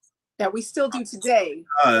do. That we still do today.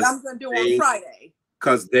 That I'm going to do on Friday.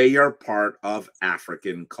 Because they are part of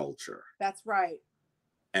African culture. That's right.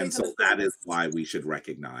 And so that is why we should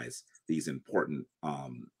recognize these important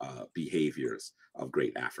behaviors of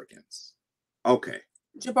great Africans. Okay.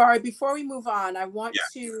 Jabari, before we move on, I want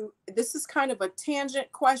to, this is kind of a tangent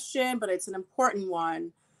question, but it's an important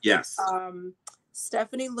one. Yes.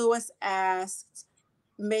 Stephanie Lewis asked,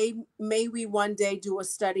 may we one day do a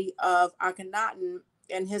study of Akhenaten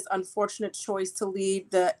and his unfortunate choice to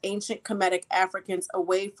lead the ancient Kemetic Africans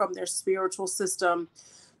away from their spiritual system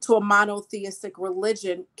to a monotheistic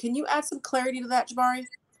religion. Can you add some clarity to that, Jabari?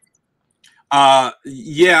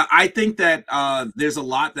 Yeah, I think that there's a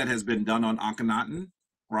lot that has been done on Akhenaten,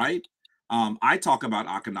 right? I talk about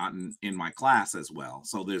Akhenaten in my class as well.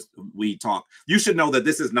 So you should know that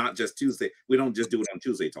this is not just Tuesday. We don't just do it on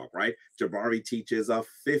Tuesday Talk, right? Jabari teaches a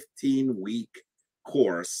 15-week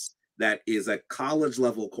course that is a college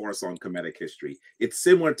level course on Kemetic history. It's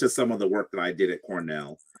similar to some of the work that I did at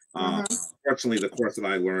Cornell. Fortunately, the course that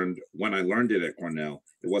I learned when I learned it at Cornell,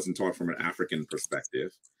 it wasn't taught from an African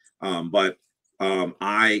perspective.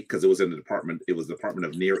 Because it was in the department, it was the Department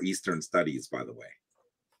of Near Eastern Studies, by the way.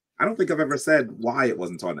 I don't think I've ever said why it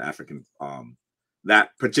wasn't taught in African.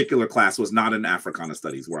 That particular class was not in Africana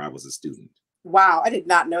Studies where I was a student. Wow, I did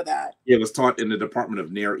not know that. It was taught in the Department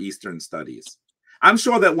of Near Eastern Studies. I'm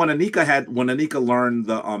sure that when Anika learned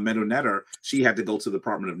the Medu Neter, she had to go to the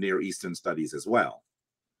Department of Near Eastern Studies as well.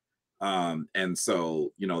 And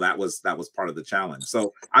so, you know, that was part of the challenge.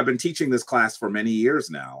 So I've been teaching this class for many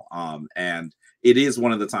years now. And it is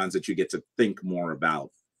one of the times that you get to think more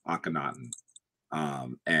about Akhenaten.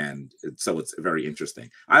 And so it's very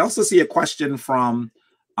interesting. I also see a question from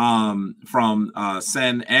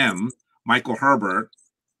Sen M, Michael Herbert,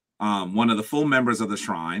 one of the full members of the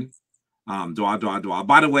shrine. Dua, dua, dua.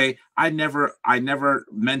 By the way, I never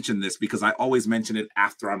mention this because I always mention it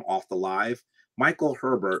after I'm off the live. Michael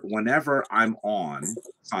Herbert, whenever I'm on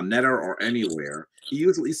Netter or anywhere, he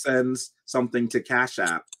usually sends something to Cash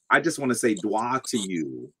App. I just want to say dua to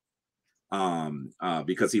you,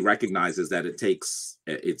 because he recognizes that it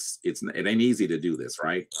ain't easy to do this,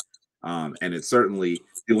 right? And it's certainly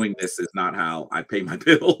doing this is not how I pay my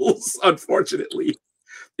bills, unfortunately.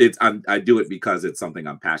 I do it because it's something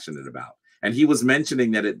I'm passionate about. And he was mentioning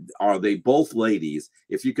that they both ladies.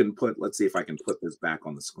 If you can let's see if I can put this back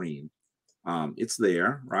on the screen. It's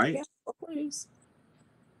there, right? Yeah, please.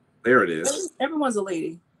 There it is. Everyone's a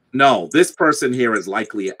lady. No, this person here is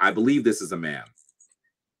likely, I believe this is a man.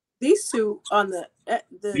 These two on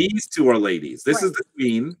these two are ladies. This is the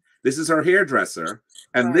queen. This is her hairdresser.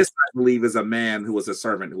 And this, I believe, is a man who was a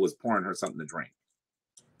servant who was pouring her something to drink.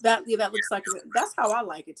 That looks like that's how I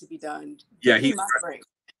like it to be done. Yeah, he's right.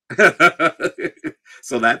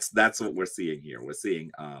 So that's what we're seeing here. We're seeing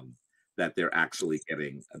that they're actually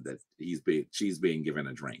getting that she's being given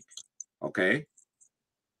a drink. Okay.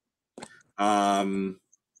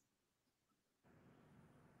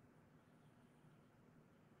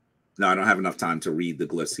 No, I don't have enough time to read the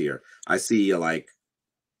glyphs here. I see like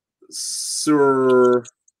Surah.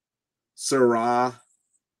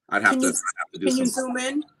 I'd have to do Can you zoom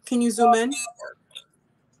in? Can you zoom in?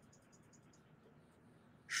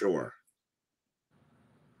 Sure.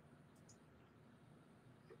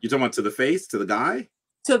 You talking about to the face, to the guy?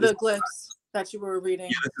 To the glyphs that you were reading.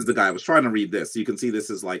 Yeah, this is the guy. I was trying to read this. You can see this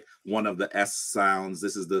is like one of the S sounds.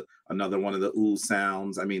 This is another one of the oo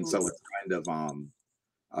sounds. I mean, so it's kind of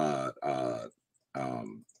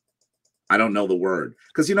I don't know the word.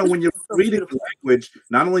 Because you know, when you're reading the language,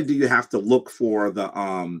 not only do you have to look for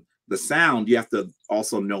the sound, you have to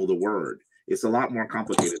also know the word. It's a lot more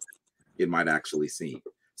complicated than it might actually seem.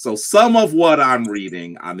 So some of what I'm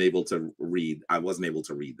reading, I'm able to read. I wasn't able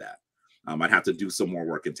to read that. I'd have to do some more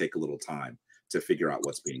work and take a little time to figure out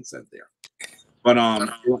what's being said there. But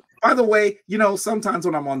by the way, you know, sometimes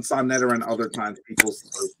when I'm on Sonnetter and other times people say,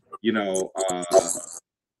 you know,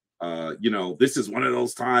 this is one of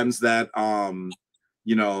those times that Jabari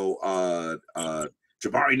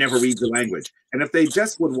never reads the language. And if they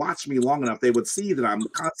just would watch me long enough, they would see that I'm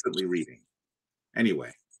constantly reading.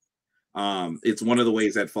 Anyway, it's one of the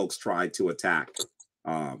ways that folks try to attack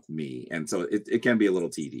me. And so it can be a little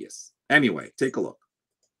tedious. Anyway, take a look.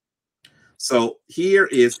 So here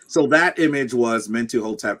is, so that image was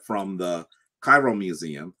Mentuhotep from the Cairo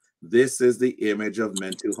Museum. This is the image of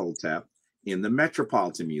Mentuhotep in the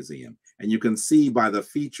Metropolitan Museum. And you can see by the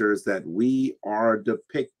features that we are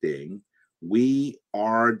depicting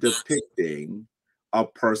a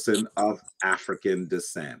person of African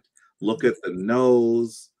descent. Look at the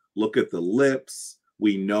nose, look at the lips.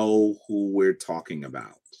 We know who we're talking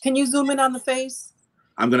about. Can you zoom in on the face?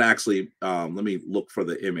 I'm going to actually, let me look for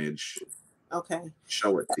the image. Okay.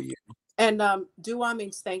 Show it to you. And dua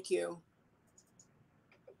means thank you.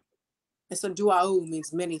 And so duau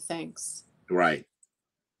means many thanks. Right.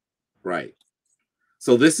 Right.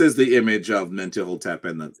 So this is the image of Mentuhotep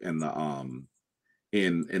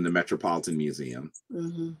in the Metropolitan Museum.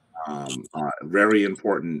 Mm-hmm. Very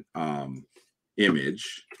important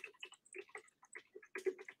image.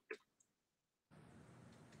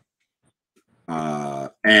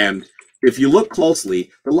 And if you look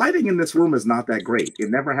closely, the lighting in this room is not that great.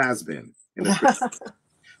 It never has been.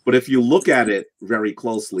 But if you look at it very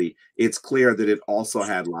closely, it's clear that it also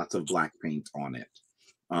had lots of black paint on it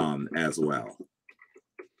as well.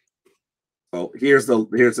 So here's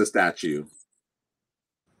the statue.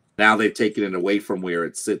 Now they've taken it away from where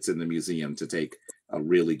it sits in the museum to take a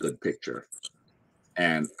really good picture.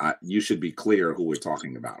 And you should be clear who we're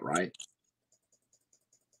talking about, right?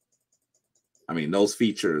 I mean, those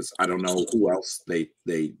features, I don't know who else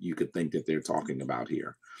you could think that they're talking about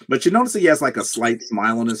here. But you notice he has like a slight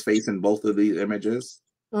smile on his face in both of these images.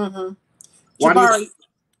 Mm-hmm. Why Jabari,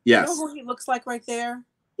 yes. You know who he looks like right there?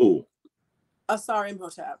 Who? Asar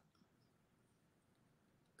Imhotep.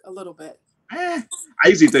 A little bit. I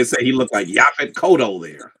usually say he looked like Yaphet Kotto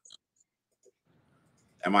there.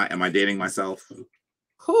 Am I dating myself?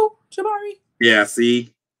 Who? Jabari? Yeah,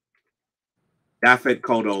 see? Yaphet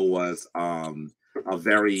Kotto was a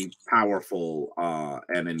very powerful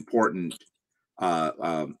and important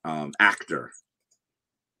actor.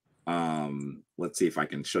 Let's see if I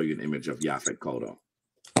can show you an image of Yaphet Kotto.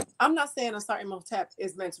 I'm not saying Asar Imhotep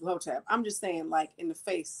is Mentuhotep. I'm just saying like in the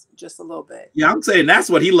face just a little bit. Yeah, I'm saying that's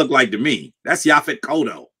what he looked like to me. That's Yaphet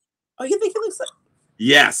Kotto. Oh, you think he looks like?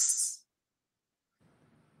 Yes.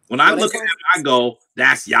 When I look at him, I go,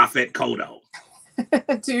 that's Yaphet Kotto.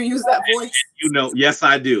 Do you use that voice? You know, yes,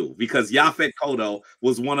 I do. Because Yaphet Kotto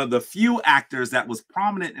was one of the few actors that was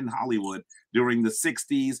prominent in Hollywood during the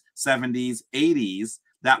 60s, 70s, 80s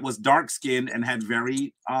that was dark-skinned and had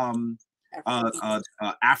very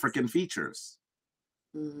African features.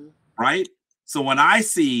 Mm-hmm. Right? So when I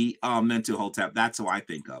see Mentuhotep, that's who I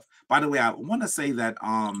think of. By the way, I want to say that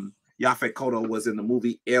Yaphet Kotto was in the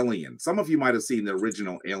movie Alien. Some of you might have seen the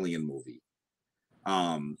original Alien movie.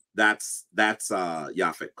 That's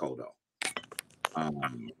Yaphet Kotto.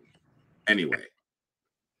 Anyway,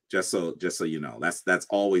 just so you know, that's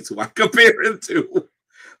always who I compare him to.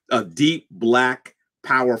 A deep black,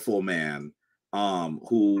 powerful man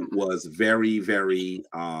who was very, very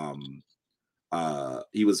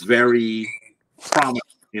he was very prominent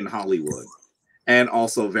in Hollywood and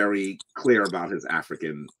also very clear about his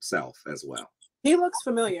African self as well. He looks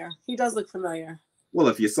familiar. He does look familiar. Well,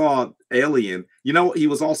 if you saw Alien, you know, he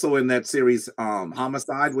was also in that series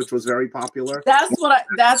Homicide, which was very popular. There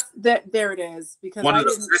it is. Because one of the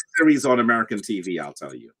best series on American TV, I'll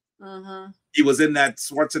tell you. Mm-hmm. He was in that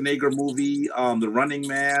Schwarzenegger movie, The Running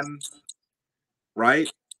Man, right?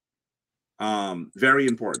 Very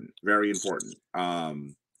important, very important.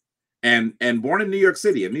 And born in New York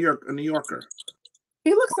City, a New Yorker.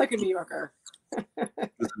 He looks like a New Yorker. He's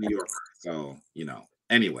a New Yorker, so you know.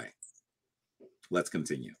 Anyway. Let's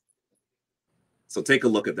continue. So take a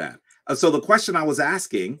look at that. So the question I was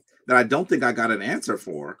asking that I don't think I got an answer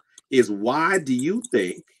for is why do you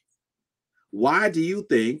think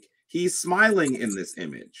he's smiling in this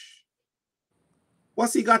image?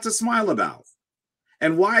 What's he got to smile about?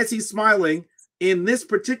 And why is he smiling in this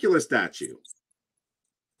particular statue?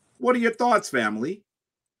 What are your thoughts, family?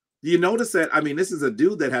 Do you notice that? I mean, this is a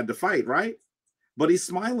dude that had to fight, right? But he's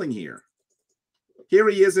smiling here. Here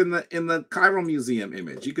he is in the Cairo Museum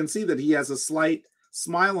image. You can see that he has a slight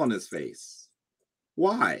smile on his face.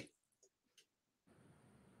 Why?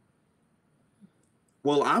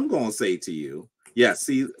 Well, I'm going to say to you, yes,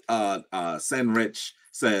 see, Senrich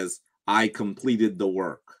says, I completed the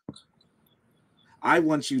work. I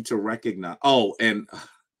want you to recognize, oh, and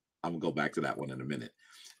I'm going to go back to that one in a minute.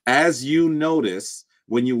 As you notice,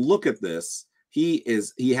 when you look at this, he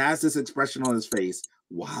has this expression on his face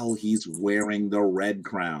while he's wearing the red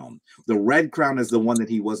crown. The red crown is the one that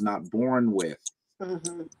he was not born with.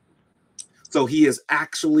 Mm-hmm. So he is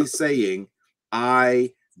actually saying,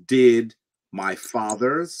 I did my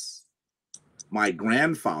father's, my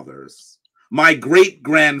grandfather's, my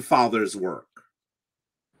great-grandfather's work.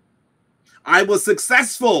 I was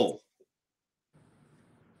successful.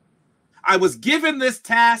 I was given this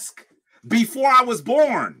task before I was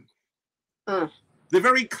born. The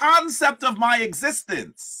very concept of my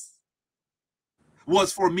existence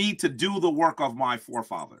was for me to do the work of my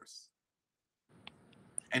forefathers.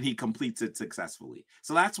 And he completes it successfully.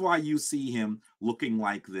 So that's why you see him looking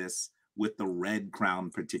like this with the red crown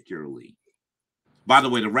particularly. By the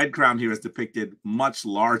way, the red crown here is depicted much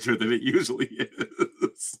larger than it usually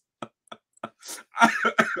is.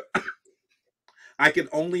 I can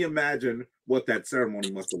only imagine what that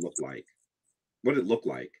ceremony must have looked like. What it looked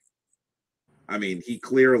like. I mean, he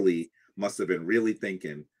clearly must have been really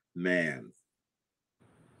thinking, man,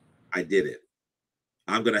 I did it.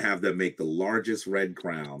 I'm going to have them make the largest red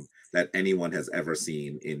crown that anyone has ever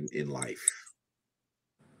seen in life.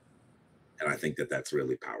 And I think that that's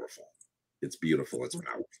really powerful. It's beautiful. It's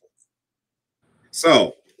powerful.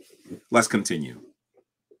 So let's continue.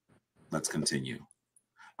 Let's continue.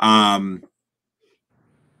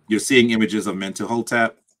 You're seeing images of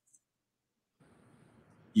Mentuhotep.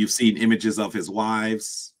 You've seen images of his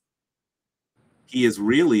wives. He is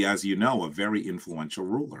really, as you know, a very influential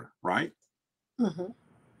ruler, right? Mm-hmm.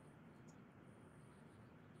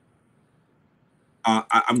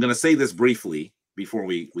 I'm going to say this briefly before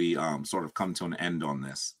we sort of come to an end on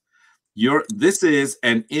this. This is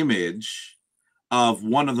an image of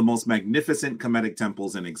one of the most magnificent Kemetic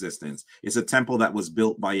temples in existence. It's a temple that was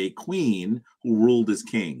built by a queen who ruled as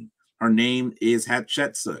king. Her name is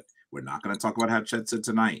Hatshepsut. We're not going to talk about Hatshepsut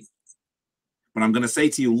tonight. But I'm going to say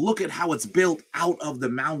to you, look at how it's built out of the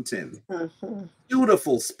mountain. Mm-hmm.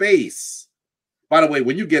 Beautiful space. By the way,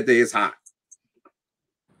 when you get there, it's hot.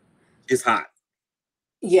 It's hot.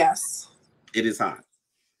 Yes. It is hot.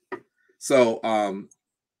 So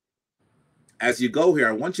as you go here,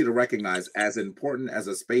 I want you to recognize, as important as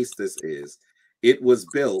a space this is, it was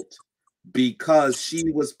built because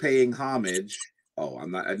she was paying homage. Oh, I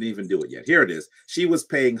didn't even do it yet. Here it is. She was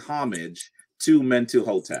paying homage to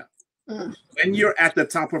Mentuhotep. When you're at the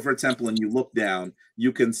top of her temple and you look down,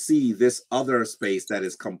 you can see this other space that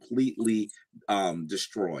is completely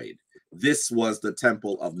destroyed. This was the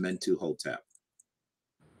temple of Mentuhotep.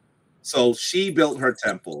 So she built her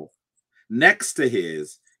temple next to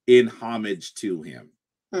his in homage to him.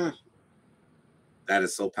 That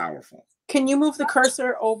is so powerful. Can you move the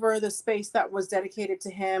cursor over the space that was dedicated to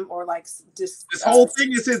him, or like just this whole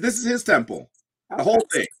thing is his? This is his temple. Okay. The whole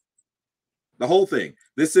thing. The whole thing.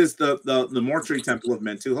 This is the mortuary temple of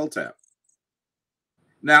Mentuhotep.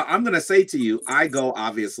 Now, I'm going to say to you, I go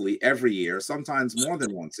obviously every year, sometimes more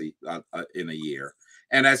than once in a year.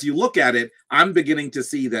 And as you look at it, I'm beginning to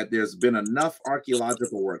see that there's been enough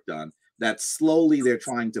archaeological work done that slowly they're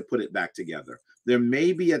trying to put it back together. There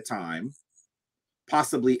may be a time,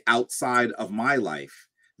 possibly outside of my life,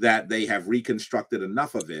 that they have reconstructed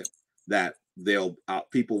enough of it that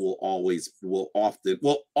people will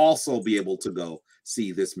also be able to go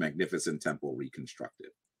see this magnificent temple reconstructed.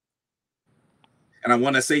 And I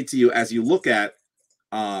want to say to you, as you look at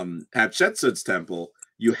Hatshepsut's temple,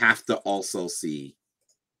 you have to also see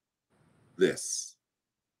this.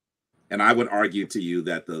 And I would argue to you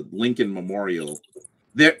that the Lincoln Memorial,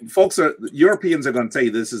 Europeans are going to tell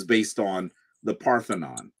you this is based on the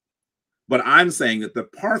Parthenon. But I'm saying that the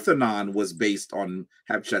Parthenon was based on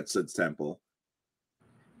Hatshepsut's temple,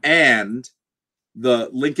 and the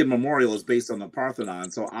Lincoln Memorial is based on the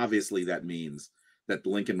Parthenon. So obviously that means that the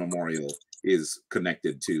Lincoln Memorial is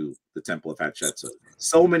connected to the temple of Hatshepsut.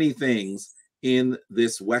 So many things in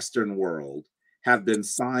this Western world have been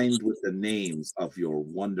signed with the names of your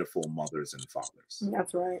wonderful mothers and fathers.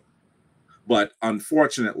 That's right. But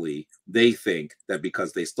unfortunately, they think that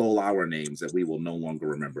because they stole our names that we will no longer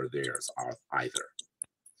remember theirs either.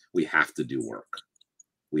 We have to do work.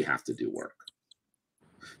 We have to do work.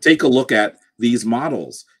 Take a look at these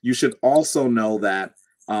models. You should also know that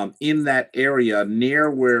in that area near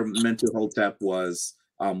where Mentuhotep was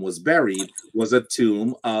buried was a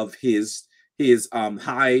tomb of his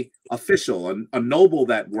high official, a noble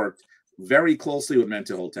that worked very closely with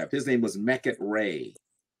Mentuhotep. His name was Meket Ray.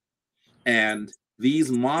 And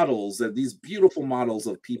these models, these beautiful models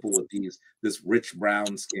of people with this rich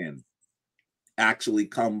brown skin, actually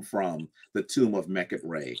come from the tomb of Meket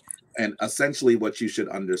Ray. And essentially what you should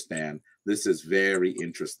understand, this is very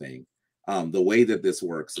interesting. The way that this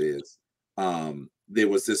works is there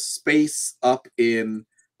was this space up in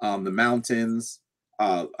the mountains.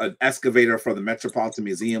 An excavator for the Metropolitan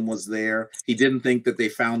Museum was there. He didn't think that they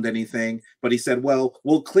found anything, but he said, well,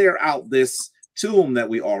 we'll clear out this tomb that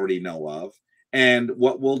we already know of. And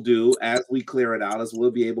what we'll do as we clear it out is we'll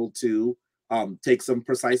be able to take some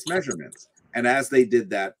precise measurements. And as they did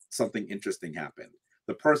that, something interesting happened.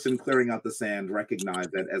 The person clearing out the sand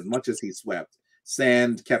recognized that as much as he swept,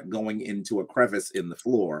 sand kept going into a crevice in the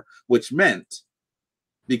floor, which meant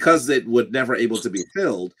because it would never able to be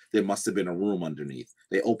filled, there must have been a room underneath.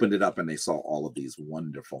 They opened it up and they saw all of these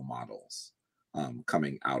wonderful models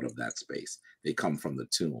coming out of that space. They come from the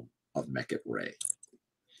tomb of Meket Ray.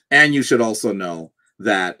 And you should also know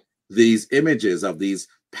that these images of these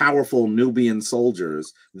powerful Nubian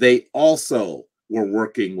soldiers, they also were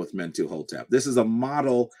working with Mentuhotep. This is a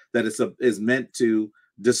model that is meant to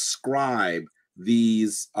describe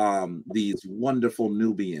these wonderful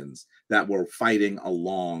Nubians that were fighting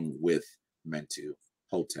along with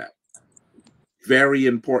Mentuhotep. Very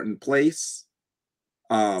important place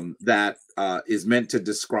that is meant to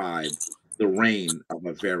describe the reign of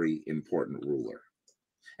a very important ruler.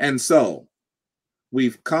 And so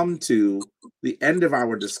we've come to the end of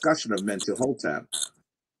our discussion of Mentuhotep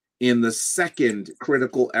in the second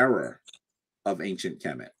critical error of ancient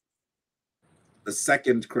Kemet. The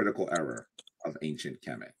second critical error of ancient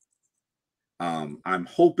Kemet. I'm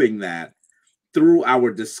hoping that through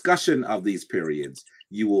our discussion of these periods,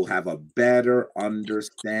 you will have a better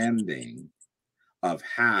understanding of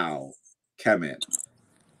how Kemet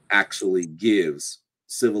actually gives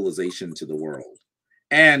civilization to the world.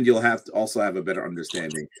 And you'll have to also have a better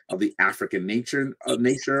understanding of the African nature of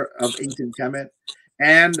ancient Kemet,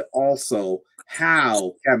 and also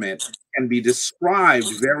how Kemet can be described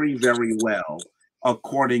very, very well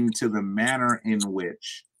according to the manner in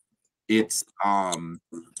which its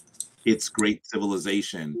great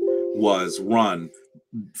civilization was run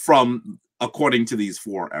from according to these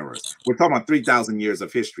four eras. We're talking about 3,000 years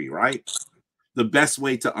of history, right? The best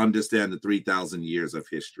way to understand the 3,000 years of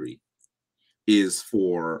history is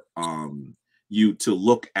for you to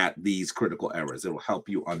look at these critical errors. It will help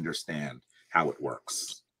you understand how it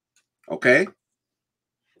works. Okay?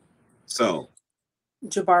 So,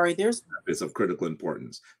 Jabari, there's is of critical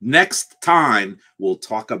importance. Next time, we'll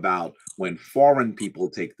talk about when foreign people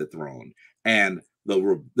take the throne and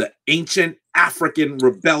the ancient African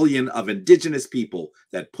rebellion of indigenous people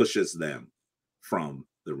that pushes them from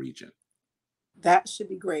the region. That should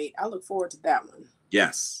be great. I look forward to that one.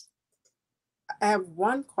 Yes. I have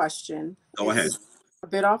one question. Go ahead. A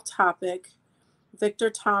bit off topic. Victor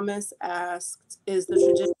Thomas asked, is the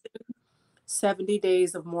tradition 70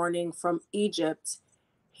 days of mourning from Egypt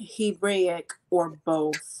Hebraic or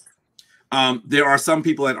both? There are some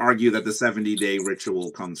people that argue that the 70-day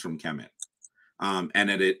ritual comes from Kemet, and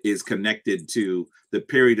that it is connected to the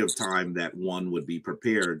period of time that one would be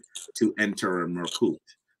prepared to enter Merkut,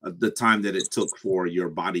 the time that it took for your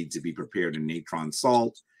body to be prepared in natron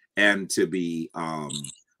salt and to be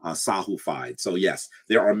sahufied. So yes,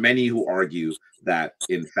 there are many who argue that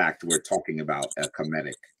in fact we're talking about a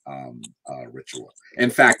Kemetic ritual. In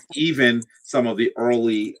fact, even some of the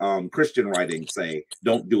early Christian writings say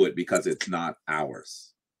don't do it because it's not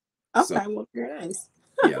ours. Okay, so, well, very nice.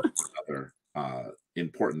 Yeah, another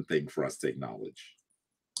important thing for us to acknowledge.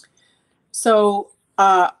 So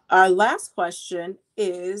our last question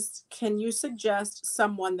is, can you suggest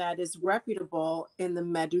someone that is reputable in the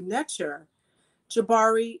Medu Neter?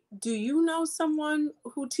 Jabari, do you know someone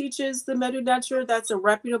who teaches the Medu Neter that's a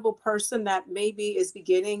reputable person that maybe is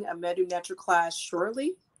beginning a Medu Neter class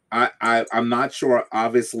shortly? I'm not sure.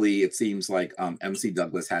 Obviously, it seems like MC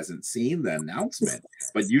Douglas hasn't seen the announcement,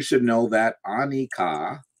 but you should know that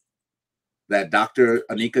Dr.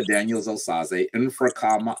 Anika Daniels Osaze,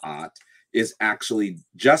 Infraka Ma'at, is actually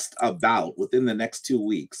just about within the next 2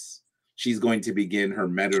 weeks. She's going to begin her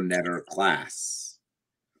Medu Neter class.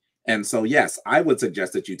 And so, yes, I would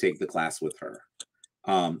suggest that you take the class with her.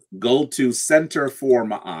 Go to Center for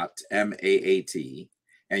Ma'at, M-A-A-T,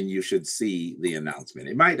 and you should see the announcement.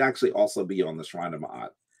 It might actually also be on the Shrine of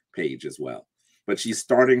Ma'at page as well. But she's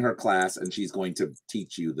starting her class, and she's going to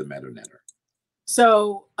teach you the Medu Neter.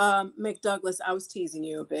 So, McDouglas, I was teasing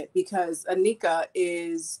you a bit because Anika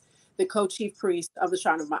is the co-chief priest of the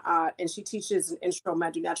Shrine of Ma'at, and she teaches an intro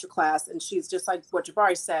Medu Neter class, and she's just like what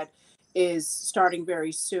Jabari said, is starting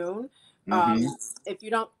very soon. If you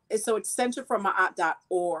don't, so it's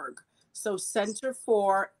centerformaat.org. So center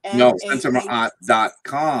for No, MAA.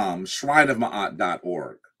 centermaat.com,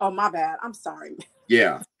 shrineofmaat.org. Oh, my bad. I'm sorry.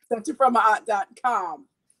 Yeah. Centerformaat.com.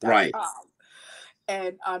 Right.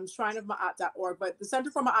 And shrineofmaat.org. But the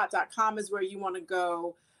centerformaat.com is where you want to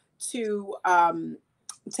go to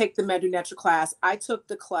take the Medu Netra class. I took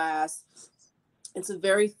the class. It's a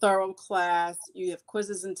very thorough class. You have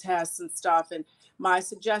quizzes and tests and stuff. And my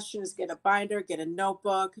suggestion is get a binder, get a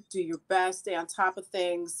notebook, do your best, stay on top of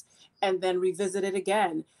things, and then revisit it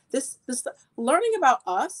again. This learning about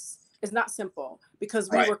us is not simple because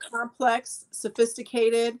we were complex,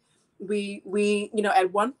 sophisticated. We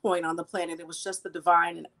at one point on the planet, it was just the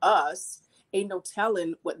divine and us. Ain't no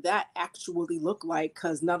telling what that actually looked like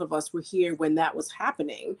because none of us were here when that was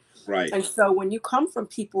happening. Right. And so when you come from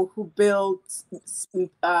people who build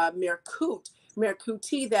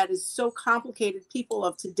Merkuti that is so complicated, people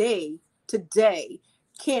of today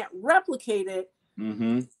can't replicate it.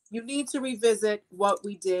 You need to revisit what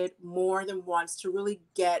we did more than once to really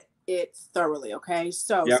get it thoroughly. Okay.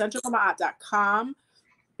 So centerformaat.com.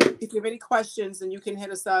 If you have any questions, then you can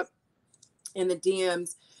hit us up in the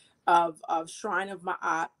DMs of Shrine of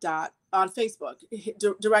Ma'at on Facebook.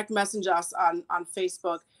 Direct message us on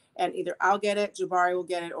Facebook, and either I'll get it, Jabari will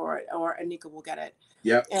get it, or Anika will get it.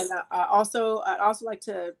 Yeah. And I'd also like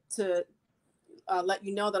to let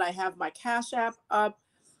you know that I have my Cash App up.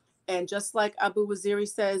 And just like Abu Waziri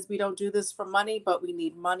says, we don't do this for money, but we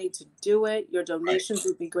need money to do it. Your donations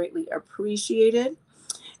would be greatly appreciated.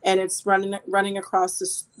 And it's running across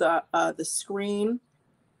the screen.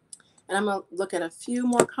 And I'm going to look at a few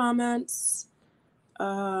more comments.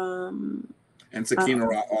 And Sakina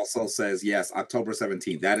also says, yes, October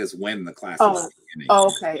 17th. That is when the class is beginning.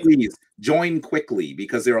 Okay. Please join quickly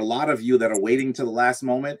because there are a lot of you that are waiting to the last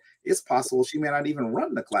moment. It's possible she may not even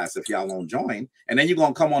run the class if y'all don't join. And then you're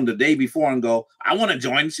going to come on the day before and go, I want to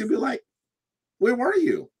join. She'll be like, where were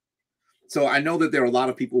you? So I know that there are a lot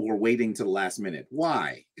of people who are waiting to the last minute.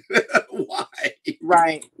 Why? Why?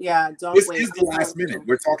 Right. Yeah. Don't this wait. This is the last minute.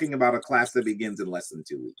 We're talking about a class that begins in less than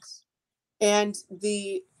 2 weeks. And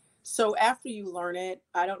so after you learn it,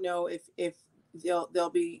 I don't know if they'll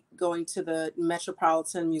be going to the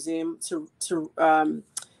Metropolitan Museum to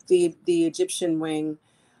the Egyptian wing,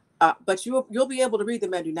 but you'll be able to read the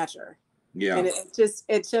Medu Neter. Yeah. And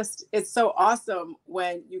it's so awesome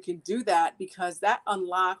when you can do that because that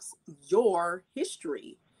unlocks your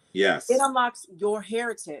history. Yes. It unlocks your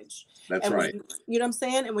heritage. That's and right. You know what I'm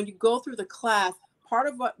saying? And when you go through the class, part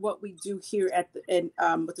of what we do here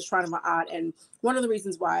with the Shrine of Ma'at, and one of the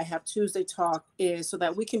reasons why I have Tuesday Talk is so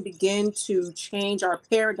that we can begin to change our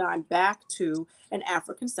paradigm back to an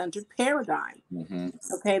African-centered paradigm.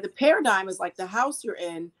 Okay, the paradigm is like the house you're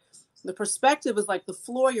in. The perspective is like the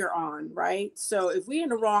floor you're on, right? So if we're in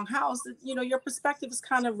the wrong house, your perspective is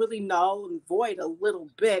kind of really null and void a little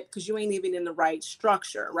bit because you ain't even in the right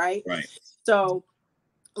structure, right? Right. So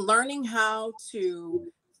learning how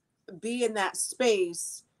to be in that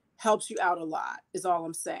space helps you out a lot is all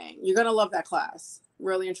I'm saying. You're going to love that class,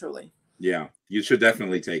 really and truly. Yeah, you should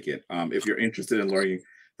definitely take it. If you're interested in learning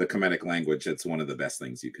the Kemetic language, it's one of the best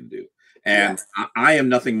things you can do. And I am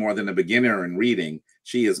nothing more than a beginner in reading.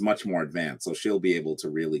 She is much more advanced, so she'll be able to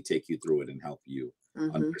really take you through it and help you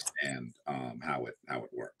understand how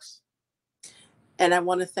it works. And I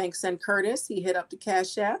want to thank Sen Curtis. He hit up the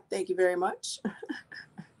Cash App. Thank you very much.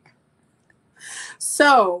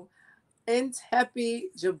 So, Ntepi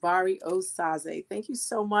Jabari Osaze, thank you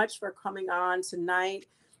so much for coming on tonight.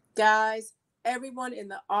 Guys, everyone in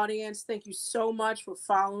the audience, thank you so much for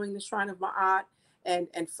following the Shrine of Ma'at and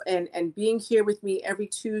being here with me every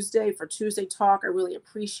Tuesday for Tuesday Talk. I really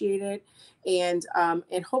appreciate it. And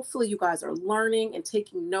hopefully you guys are learning and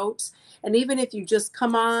taking notes. And even if you just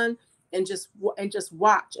come on and just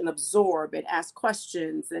watch and absorb and ask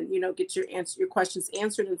questions and get your questions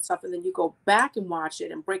answered and stuff, and then you go back and watch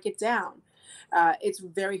it and break it down. It's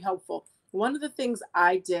very helpful. One of the things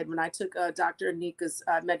I did when I took Dr. Anika's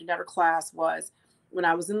Medu Neter class was when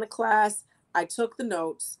I was in the class, I took the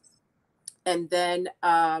notes and then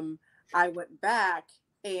I went back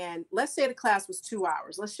and let's say the class was 2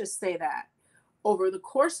 hours. Let's just say that. Over the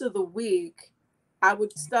course of the week, I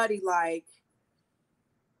would study like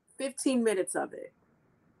 15 minutes of it.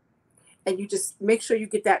 And you just make sure you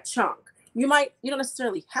get that chunk. You don't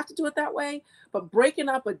necessarily have to do it that way, but breaking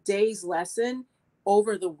up a day's lesson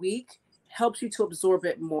over the week helps you to absorb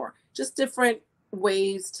it more. Just different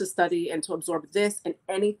ways to study and to absorb this and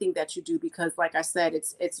anything that you do, because like I said,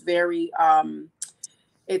 it's very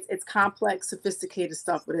It's complex, sophisticated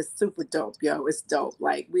stuff, but it's super dope, yo. It's dope.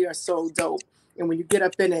 Like, we are so dope. And when you get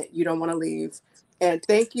up in it, you don't want to leave. And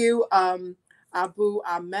thank you, Abu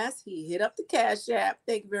Ames. He hit up the Cash App.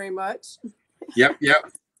 Thank you very much. Yep, yep.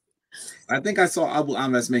 I think I saw Abu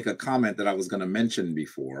Ames make a comment that I was going to mention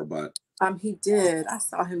before, but He did. I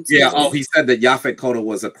saw him too. yeah. Oh, he said that Yaphet Kotto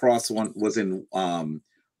was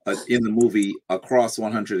in the movie Across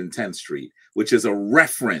 110th Street, which is a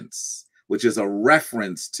reference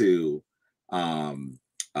to Harlem,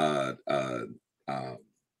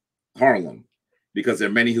 because there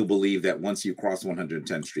are many who believe that once you cross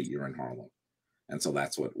 110th Street, you're in Harlem. And so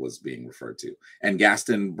that's what was being referred to. And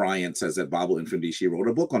Gaston Bryant says that Baba Mfundishi wrote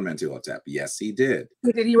a book on Mentuhotep. Yes, he did.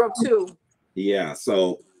 He did. He wrote 2. Yeah.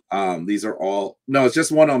 So these are all, no, it's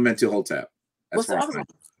just one on Mentuhotep. What's the other one?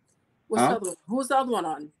 What's the other one? Who's the other one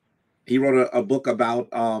on? He wrote a book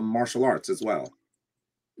about martial arts as well.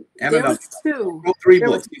 And there was 2. He wrote 3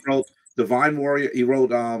 books. He wrote Divine Warrior. He wrote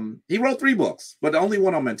 3 books, but only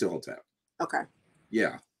one on Mentuhotep. Okay.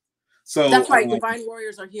 Yeah. So that's right. Divine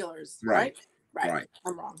warriors are healers, right? Right.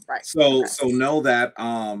 I'm wrong. Right. So know that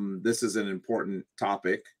this is an important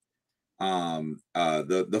topic.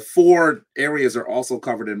 The 4 areas are also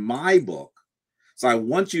covered in my book. So I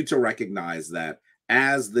want you to recognize that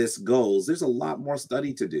as this goes, there's a lot more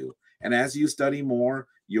study to do. And as you study more,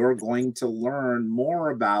 you're going to learn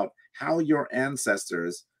more about how your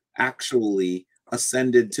ancestors actually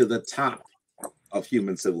ascended to the top of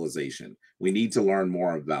human civilization. We need to learn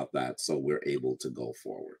more about that so we're able to go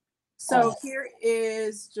forward. So here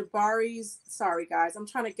is Jabari's, sorry guys, I'm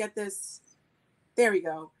trying to get this. There we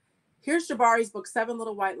go. Here's Jabari's book, 7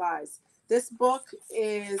 Little White Lies. This book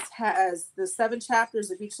has the 7 chapters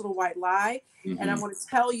of each little white lie. And I want to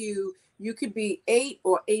tell you, you could be 8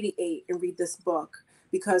 or 88 and read this book,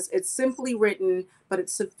 because it's simply written, but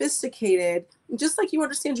it's sophisticated. Just like you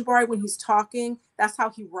understand Jabari when he's talking, that's how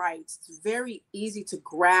he writes. It's very easy to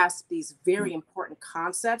grasp these very important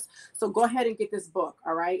concepts. So go ahead and get this book,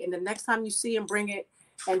 all right? And the next time you see him, bring it,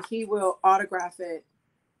 and he will autograph it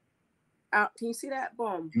out. Can you see that?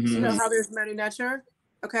 Boom. See how there's Mary Netcher?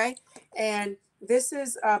 Okay. And this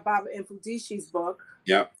is Baba Mfundishi's book.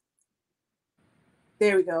 Yep.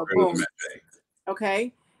 There we go. Boom.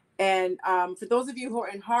 Okay. And for those of you who are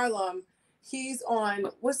in Harlem, he's on,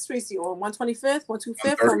 what street is he on? 125th,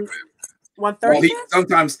 125th,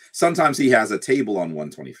 135th? Sometimes he has a table on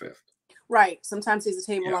 125th. Right. Sometimes he has a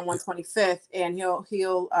table on 125th, and he'll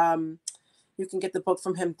you can get the book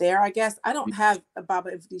from him there, I guess. I don't have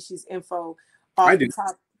Baba Mfundishi's info off I do. the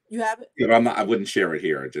top. You have it? Yeah, but I wouldn't share it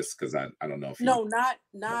here just because I don't know if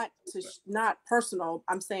not personal.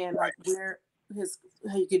 I'm saying like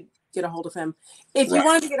how you could get a hold of him. If you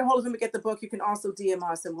wanted to get a hold of him and get the book, you can also DM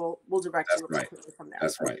us and we'll direct you from there.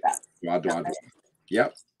 That's right.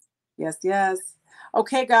 Yep. Yes.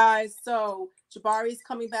 Okay, guys. So Jabari's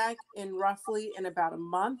coming back in about a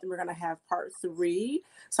month, and we're gonna have part 3.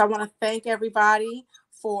 So I want to thank everybody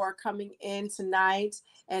for coming in tonight.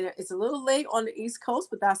 And it's a little late on the East Coast,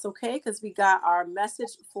 but that's okay, because we got our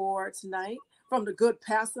message for tonight from the good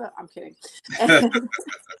pastor. I'm kidding.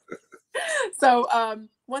 So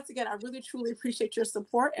once again, I really truly appreciate your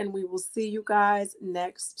support, and we will see you guys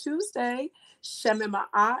next Tuesday. Shemem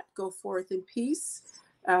Ma'at, go forth in peace,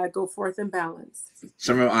 go forth in balance.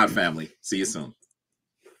 Shemem Ma'at, family. See you soon.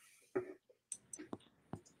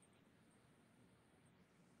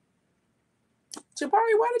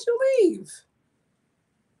 Jabari, why did you leave?